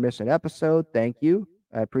 I never miss an episode. Thank you.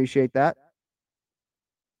 I appreciate that.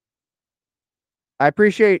 I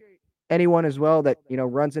appreciate anyone as well that,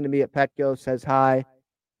 runs into me at Petco, says hi.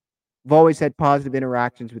 I've always had positive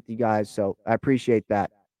interactions with you guys, so I appreciate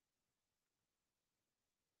that.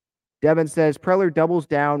 Devin says, Preller doubles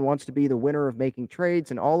down, wants to be the winner of making trades,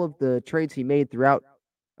 and all of the trades he made throughout,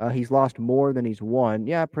 he's lost more than he's won.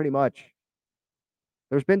 Yeah, pretty much.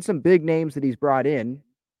 There's been some big names that he's brought in.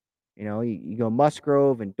 You go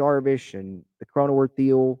Musgrove and Darvish and the Cronenworth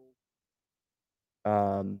deal.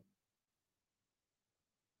 I'm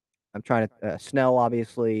trying to Snell,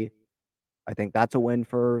 obviously. I think that's a win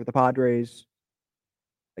for the Padres.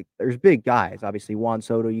 Like, there's big guys, obviously Juan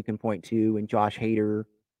Soto you can point to, and Josh Hader,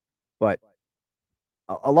 but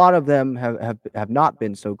a lot of them have not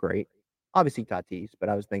been so great. Obviously Tatis, but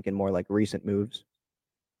I was thinking more like recent moves.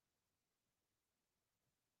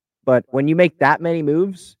 But when you make that many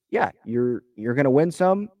moves, yeah, you're going to win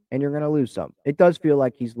some and you're going to lose some. It does feel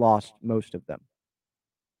like he's lost most of them.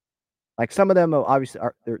 Like, some of them obviously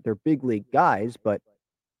they're big league guys, but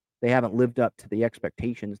they haven't lived up to the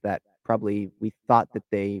expectations that probably we thought that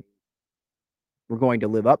they were going to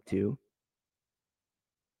live up to.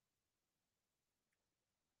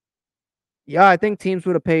 Yeah, I think teams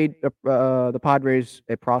would have paid the Padres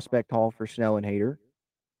a prospect haul for Snell and Hader.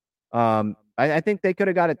 I think they could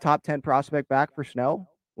have got a top 10 prospect back for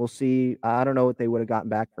Snell. We'll see. I don't know what they would have gotten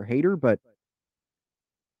back for Hader, but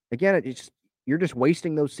again, you're just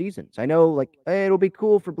wasting those seasons. I know, like, hey, it'll be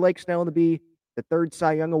cool for Blake Snell to be the third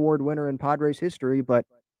Cy Young Award winner in Padres history, but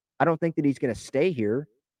I don't think that he's going to stay here.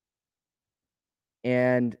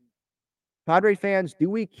 And Padres fans, do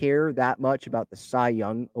we care that much about the Cy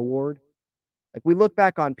Young Award? Like, we look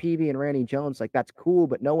back on Peavy and Randy Jones, like, that's cool,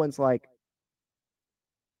 but no one's like,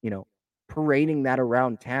 parading that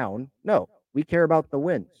around town. No, we care about the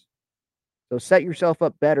wins. So set yourself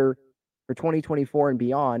up better for 2024 and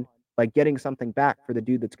beyond by getting something back for the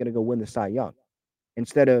dude that's going to go win the Cy Young,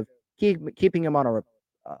 instead of keeping him on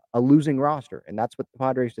a losing roster. And that's what the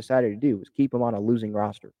Padres decided to do, was keep him on a losing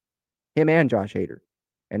roster, him and Josh Hader.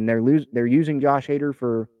 And they're using Josh Hader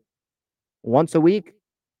for once a week,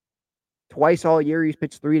 twice all year. He's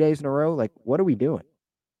pitched 3 days in a row. Like, what are we doing?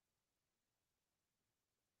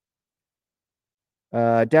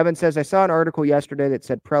 Devin says, I saw an article yesterday that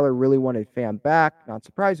said Preller really wanted Pham back. Not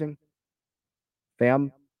surprising.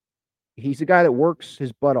 Pham, he's a guy that works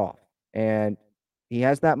his butt off, and he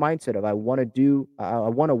has that mindset of, I want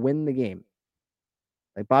to win the game.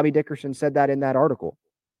 Like Bobby Dickerson said that in that article.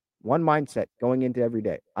 One mindset going into every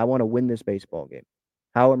day. I want to win this baseball game.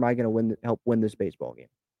 How am I going to help win this baseball game?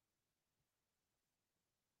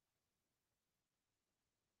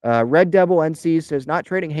 Red Devil NC says, not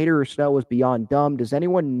trading Hader or Snell was beyond dumb. Does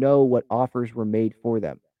anyone know what offers were made for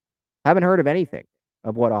them? Haven't heard of anything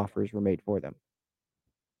of what offers were made for them.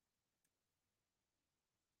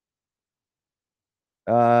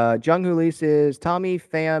 Jung Hoo Lee says, Tommy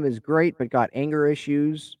Pham is great, but got anger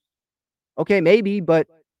issues. Okay, maybe, but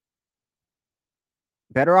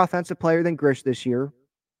better offensive player than Grish this year.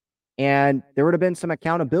 And there would have been some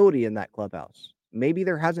accountability in that clubhouse. Maybe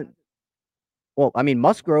there hasn't. Well, I mean,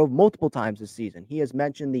 Musgrove, multiple times this season, he has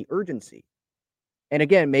mentioned the urgency. And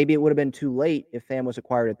again, maybe it would have been too late if Pham was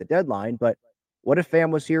acquired at the deadline, but what if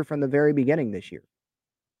Pham was here from the very beginning this year?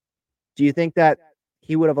 Do you think that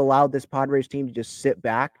he would have allowed this Padres team to just sit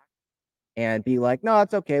back and be like, no,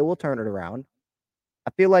 it's okay, we'll turn it around?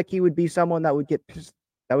 I feel like he would be someone that would get pissed.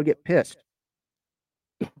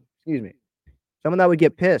 Excuse me. Someone that would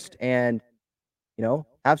get pissed and,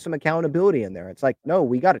 have some accountability in there. It's like, no,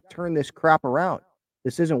 we got to turn this crap around.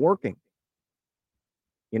 This isn't working.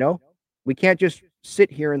 We can't just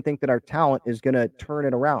sit here and think that our talent is going to turn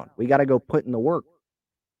it around. We got to go put in the work.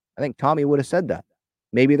 I think Tommy would have said that.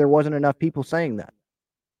 Maybe there wasn't enough people saying that.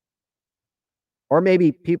 Or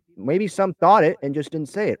maybe some thought it and just didn't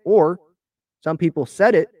say it. Or some people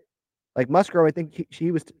said it. Like Musgrove, I think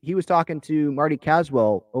he was talking to Marty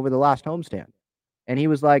Caswell over the last homestand. And he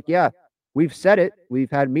was like, yeah, we've said it.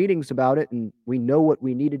 We've had meetings about it, and we know what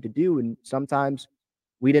we needed to do. And sometimes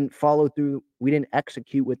we didn't follow through. We didn't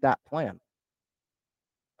execute with that plan.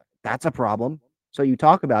 That's a problem. So you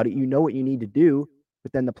talk about it. You know what you need to do,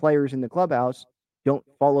 but then the players in the clubhouse don't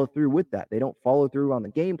follow through with that. They don't follow through on the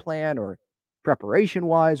game plan or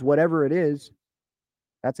preparation-wise, whatever it is.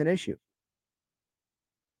 That's an issue.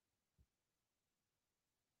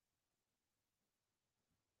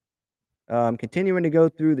 Continuing to go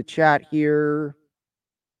through the chat here.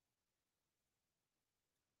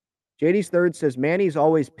 JD's third says Manny's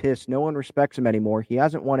always pissed. No one respects him anymore. He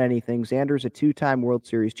hasn't won anything. Xander's a 2-time World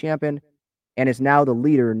Series champion and is now the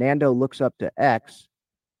leader. Nando looks up to X.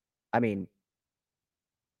 I mean,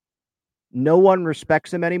 no one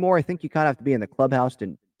respects him anymore. I think you kind of have to be in the clubhouse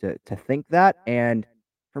to think that. And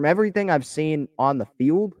from everything I've seen on the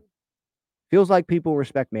field, feels like people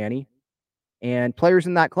respect Manny and players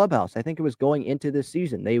in that clubhouse. I think it was going into this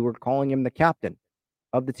season. They were calling him the captain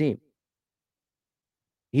of the team.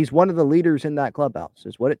 He's one of the leaders in that clubhouse,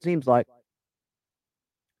 is what it seems like.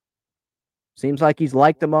 Seems like he's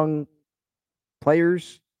liked among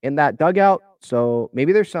players in that dugout. So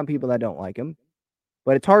maybe there's some people that don't like him,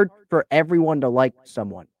 but it's hard for everyone to like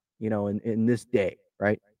someone, in this day,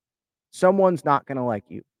 right? Someone's not going to like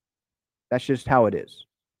you. That's just how it is.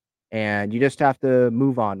 And you just have to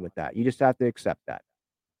move on with that. You just have to accept that.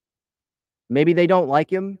 Maybe they don't like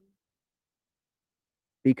him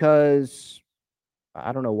because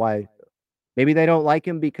I don't know why. Maybe they don't like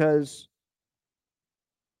him because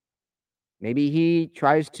maybe he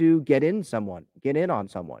tries to get in on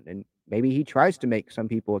someone, and maybe he tries to make some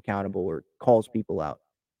people accountable or calls people out.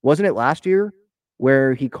 Wasn't it last year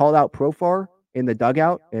where he called out Profar in the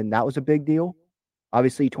dugout, and that was a big deal?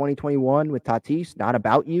 Obviously, 2021 with Tatis, not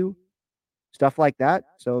about you, stuff like that.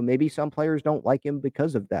 So maybe some players don't like him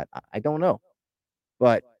because of that. I don't know.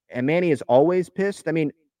 And Manny is always pissed. I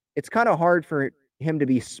mean, it's kind of hard for him to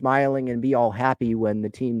be smiling and be all happy when the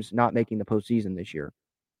team's not making the postseason this year.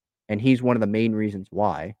 And he's one of the main reasons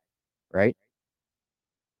why, right?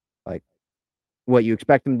 Like, what, you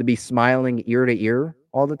expect him to be smiling ear to ear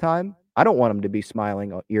all the time? I don't want him to be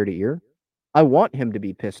smiling ear to ear. I want him to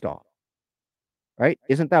be pissed off, right?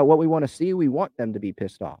 Isn't that what we want to see? We want them to be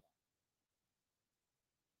pissed off.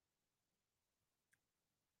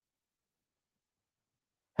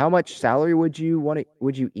 How much salary would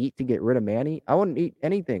you eat to get rid of Manny? I wouldn't eat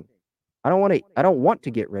anything. I don't want to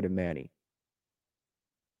get rid of Manny.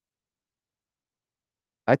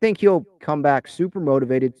 I think he'll come back super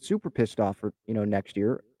motivated, super pissed off for, next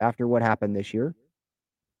year after what happened this year.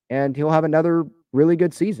 And he'll have another really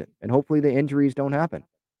good season. And hopefully the injuries don't happen.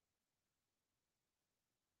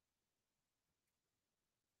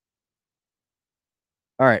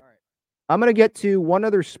 All right. I'm going to get to one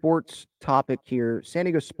other sports topic here, San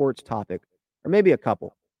Diego sports topic, or maybe a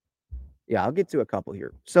couple. Yeah, I'll get to a couple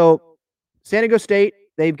here. So San Diego State,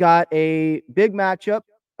 they've got a big matchup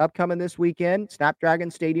upcoming this weekend, Snapdragon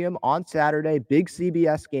Stadium on Saturday, big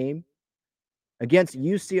CBS game against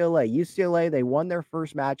UCLA. UCLA, they won their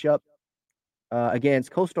first matchup against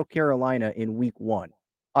Coastal Carolina in week 1.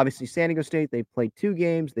 Obviously, San Diego State, they played 2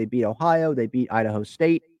 games. They beat Ohio. They beat Idaho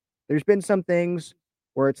State. There's been some things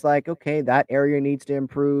where it's like, okay, that area needs to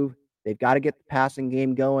improve. They've got to get the passing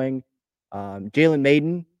game going. Jalen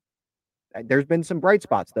Maiden, there's been some bright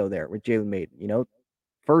spots, though, there with Jalen Maiden.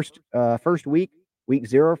 First week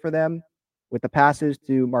 0 for them with the passes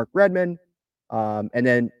to Mark Redmond. And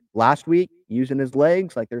then last week, using his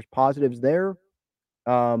legs, like there's positives there.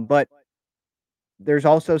 But there's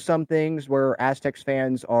also some things where Aztecs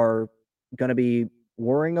fans are going to be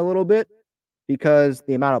worrying a little bit because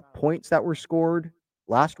the amount of points that were scored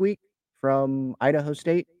last week from Idaho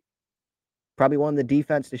State probably wanted the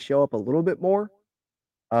defense to show up a little bit more.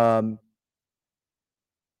 And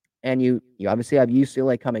you obviously have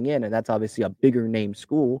UCLA coming in, and that's obviously a bigger name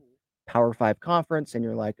school, Power 5 conference, and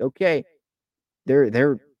you're like, okay, they're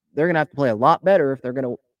going to have to play a lot better if they're going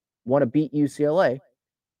to want to beat UCLA.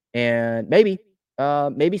 And maybe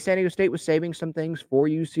San Diego State was saving some things for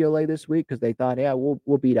UCLA this week because they thought, yeah,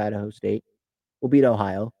 we'll beat Idaho State, we'll beat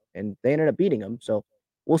Ohio, and they ended up beating them. So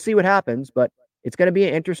we'll see what happens, but it's going to be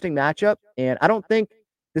an interesting matchup. And I don't think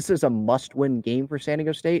this is a must-win game for San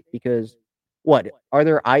Diego State because are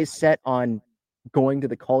their eyes set on going to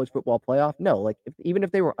the college football playoff? No, like even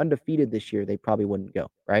if they were undefeated this year, they probably wouldn't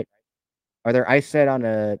go, right? Are their eyes set on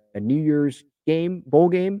a New Year's bowl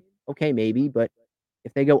game? Okay, maybe, but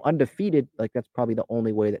if they go undefeated, like that's probably the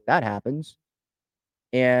only way that happens.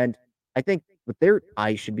 And I think what their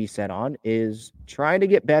eyes should be set on is trying to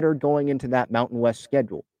get better going into that Mountain West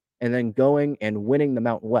schedule and then going and winning the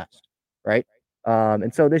Mountain West, right?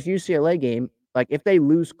 And so this UCLA game, like if they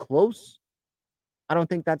lose close, I don't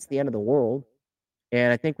think that's the end of the world.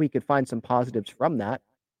 And I think we could find some positives from that.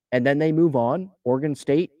 And then they move on, Oregon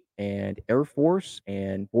State and Air Force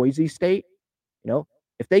and Boise State.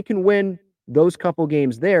 If they can win those couple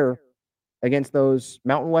games there against those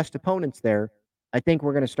Mountain West opponents there, I think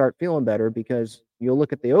we're going to start feeling better because you'll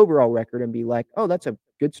look at the overall record and be like, oh, that's a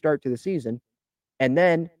good start to the season. And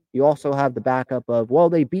then you also have the backup of, well,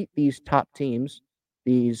 they beat these top teams,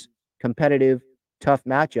 these competitive, tough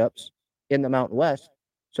matchups in the Mountain West.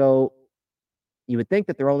 So you would think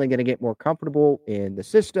that they're only going to get more comfortable in the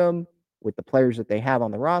system with the players that they have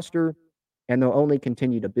on the roster, and they'll only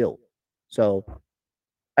continue to build. So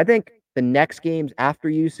I think the next games after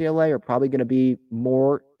UCLA are probably going to be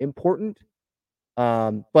more important.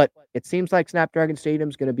 But it seems like Snapdragon Stadium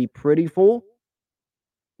is going to be pretty full.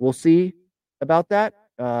 We'll see about that.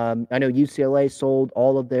 I know UCLA sold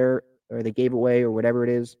all of their, or they gave away, or whatever it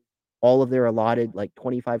is, all of their allotted like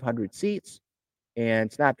 2,500 seats.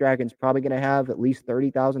 And Snapdragon's probably going to have at least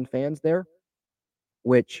 30,000 fans there,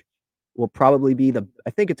 which will probably be I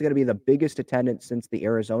think it's going to be the biggest attendance since the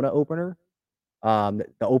Arizona opener. The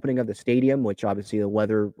opening of the stadium, which obviously the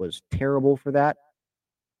weather was terrible for that.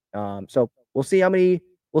 So we'll see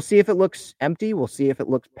we'll see if it looks empty. We'll see if it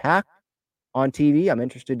looks packed on TV. I'm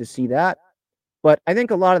interested to see that. But I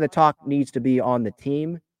think a lot of the talk needs to be on the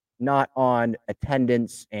team, not on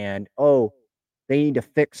attendance and, oh, they need to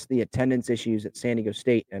fix the attendance issues at San Diego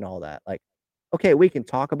State and all that. Like, okay, we can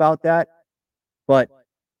talk about that, but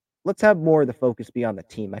let's have more of the focus be on the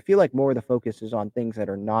team. I feel like more of the focus is on things that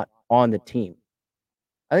are not on the team.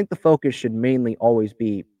 I think the focus should mainly always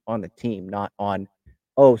be on the team, not on,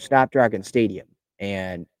 oh, Snapdragon Stadium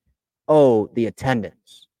and, oh, the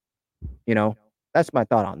attendance. That's my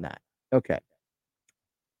thought on that. Okay.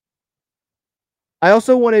 I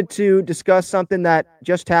also wanted to discuss something that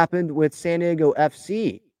just happened with San Diego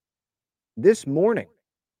FC this morning.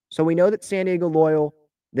 So we know that San Diego Loyal,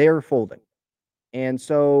 they are folding. And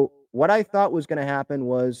so what I thought was going to happen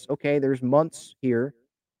was, okay, there's months here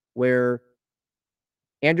where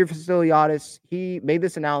Andrew Faciliatis, he made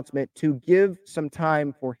this announcement to give some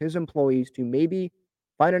time for his employees to maybe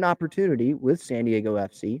find an opportunity with San Diego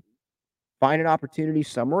FC, find an opportunity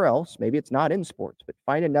somewhere else. Maybe it's not in sports, but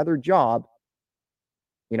find another job,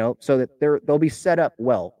 so that they'll be set up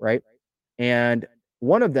well, right? And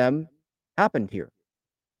one of them happened here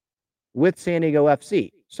with San Diego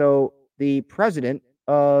FC. So the president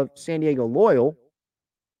of San Diego Loyal,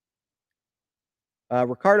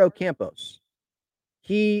 Ricardo Campos,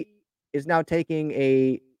 he is now taking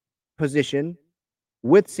a position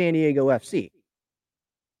with San Diego FC.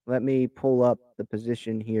 Let me pull up the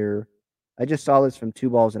position here. I just saw this from Two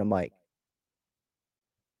Balls and a Mic.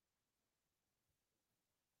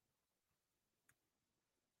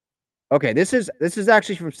 Okay, this is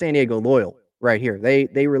actually from San Diego Loyal right here.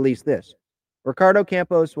 They released this. Ricardo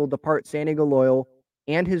Campos will depart San Diego Loyal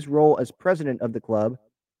and his role as president of the club.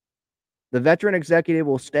 The veteran executive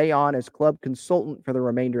will stay on as club consultant for the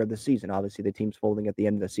remainder of the season. Obviously, the team's folding at the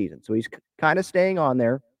end of the season, so he's kind of staying on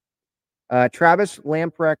there. Travis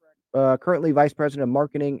Lamprecht, currently vice president of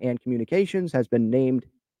marketing and communications, has been named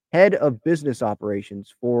head of business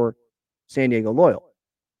operations for San Diego Loyal.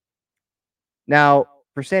 Now,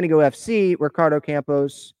 for San Diego FC, Ricardo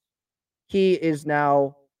Campos, he is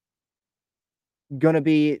now going to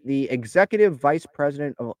be the executive vice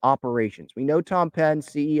president of operations. We know Tom Penn,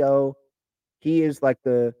 CEO. He is like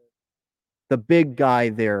the big guy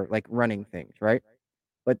there, like running things, right?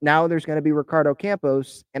 But now there's going to be Ricardo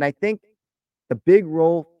Campos, and I think the big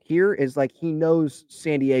role here is like he knows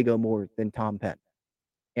San Diego more than Tom Penn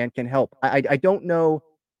and can help. I don't know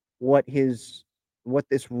what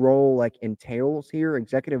this role like entails here,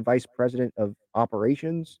 executive vice president of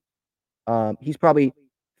operations. He's probably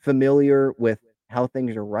familiar with how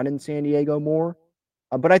things are run in San Diego more.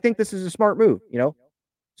 But I think this is a smart move,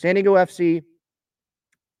 San Diego FC,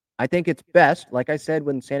 I think it's best, like I said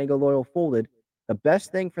when San Diego Loyal folded, the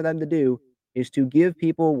best thing for them to do is to give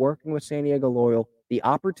people working with San Diego Loyal the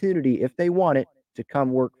opportunity, if they want it, to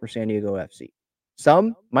come work for San Diego FC.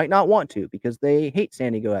 Some might not want to because they hate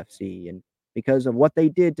San Diego FC and because of what they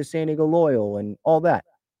did to San Diego Loyal and all that.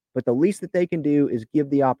 But the least that they can do is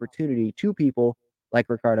give the opportunity to people like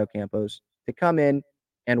Ricardo Campos to come in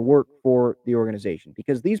and work for the organization.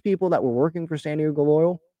 Because these people that were working for San Diego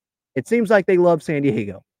Loyal, it seems like they love San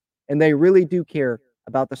Diego and they really do care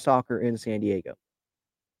about the soccer in San Diego.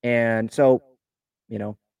 And so,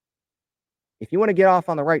 if you want to get off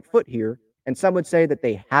on the right foot here, and some would say that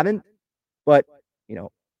they haven't, but,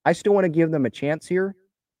 I still want to give them a chance here,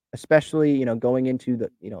 especially, going into the,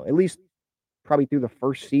 at least probably through the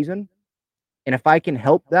first season. And if I can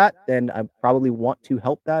help that, then I probably want to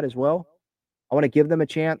help that as well. I want to give them a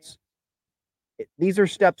chance. These are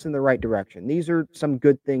steps in the right direction. These are some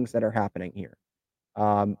good things that are happening here.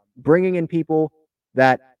 Bringing in people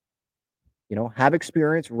that, have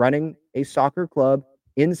experience running a soccer club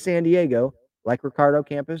in San Diego, like Ricardo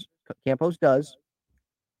Campos does.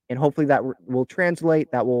 And hopefully that will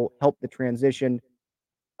translate. That will help the transition.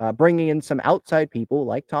 Bringing in some outside people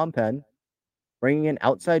like Tom Penn, bringing in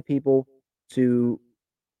outside people to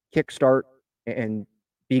kickstart and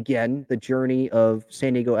begin the journey of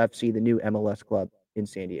San Diego FC, the new MLS club in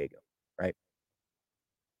San Diego, right?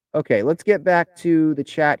 Okay, let's get back to the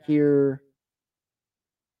chat here.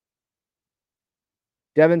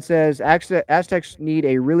 Devin says Aztecs need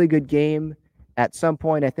a really good game at some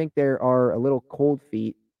point. I think there are a little cold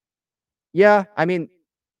feet. Yeah, I mean,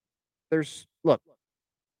 look,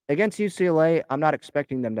 against UCLA, I'm not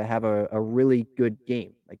expecting them to have a really good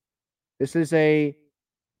game. Like, this is a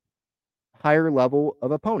higher level of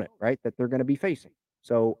opponent, right, that they're going to be facing.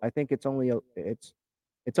 So I think it's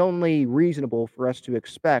only reasonable for us to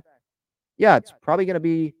expect, yeah, it's probably going to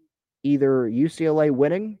be either UCLA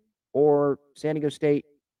winning or San Diego State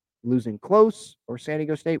losing close or San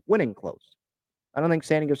Diego State winning close. I don't think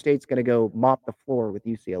San Diego State's going to go mop the floor with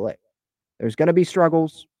UCLA. There's going to be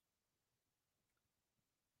struggles,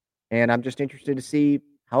 and I'm just interested to see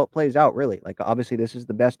how it plays out, really. Like, obviously, this is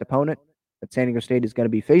the best opponent that San Diego State is going to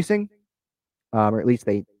be facing, or at least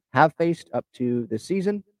they have faced up to this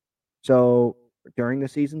season. So, during the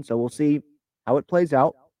season. So, we'll see how it plays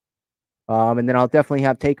out. And then I'll definitely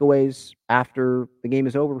have takeaways after the game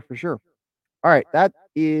is over for sure. All right, that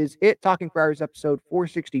is it. Talking Friars episode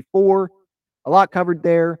 464. A lot covered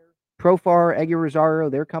there. Profar, Eggy Rosario,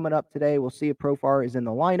 they're coming up today. We'll see if Profar is in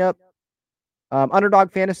the lineup.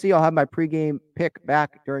 Underdog Fantasy, I'll have my pregame pick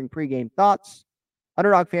back during pregame thoughts.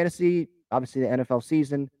 Underdog Fantasy, obviously the NFL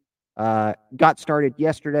season, got started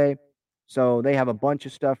yesterday. So they have a bunch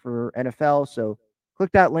of stuff for NFL. So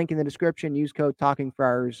click that link in the description. Use code Talking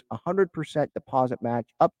Friars, 100% deposit match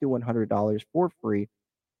up to $100 for free.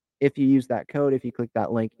 If you use that code, if you click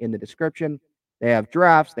that link in the description, they have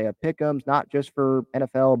drafts, they have pick'ems, not just for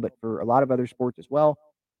NFL, but for a lot of other sports as well,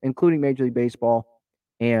 including Major League Baseball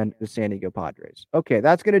and the San Diego Padres. Okay,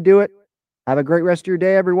 that's going to do it. Have a great rest of your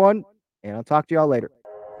day, everyone, and I'll talk to y'all later.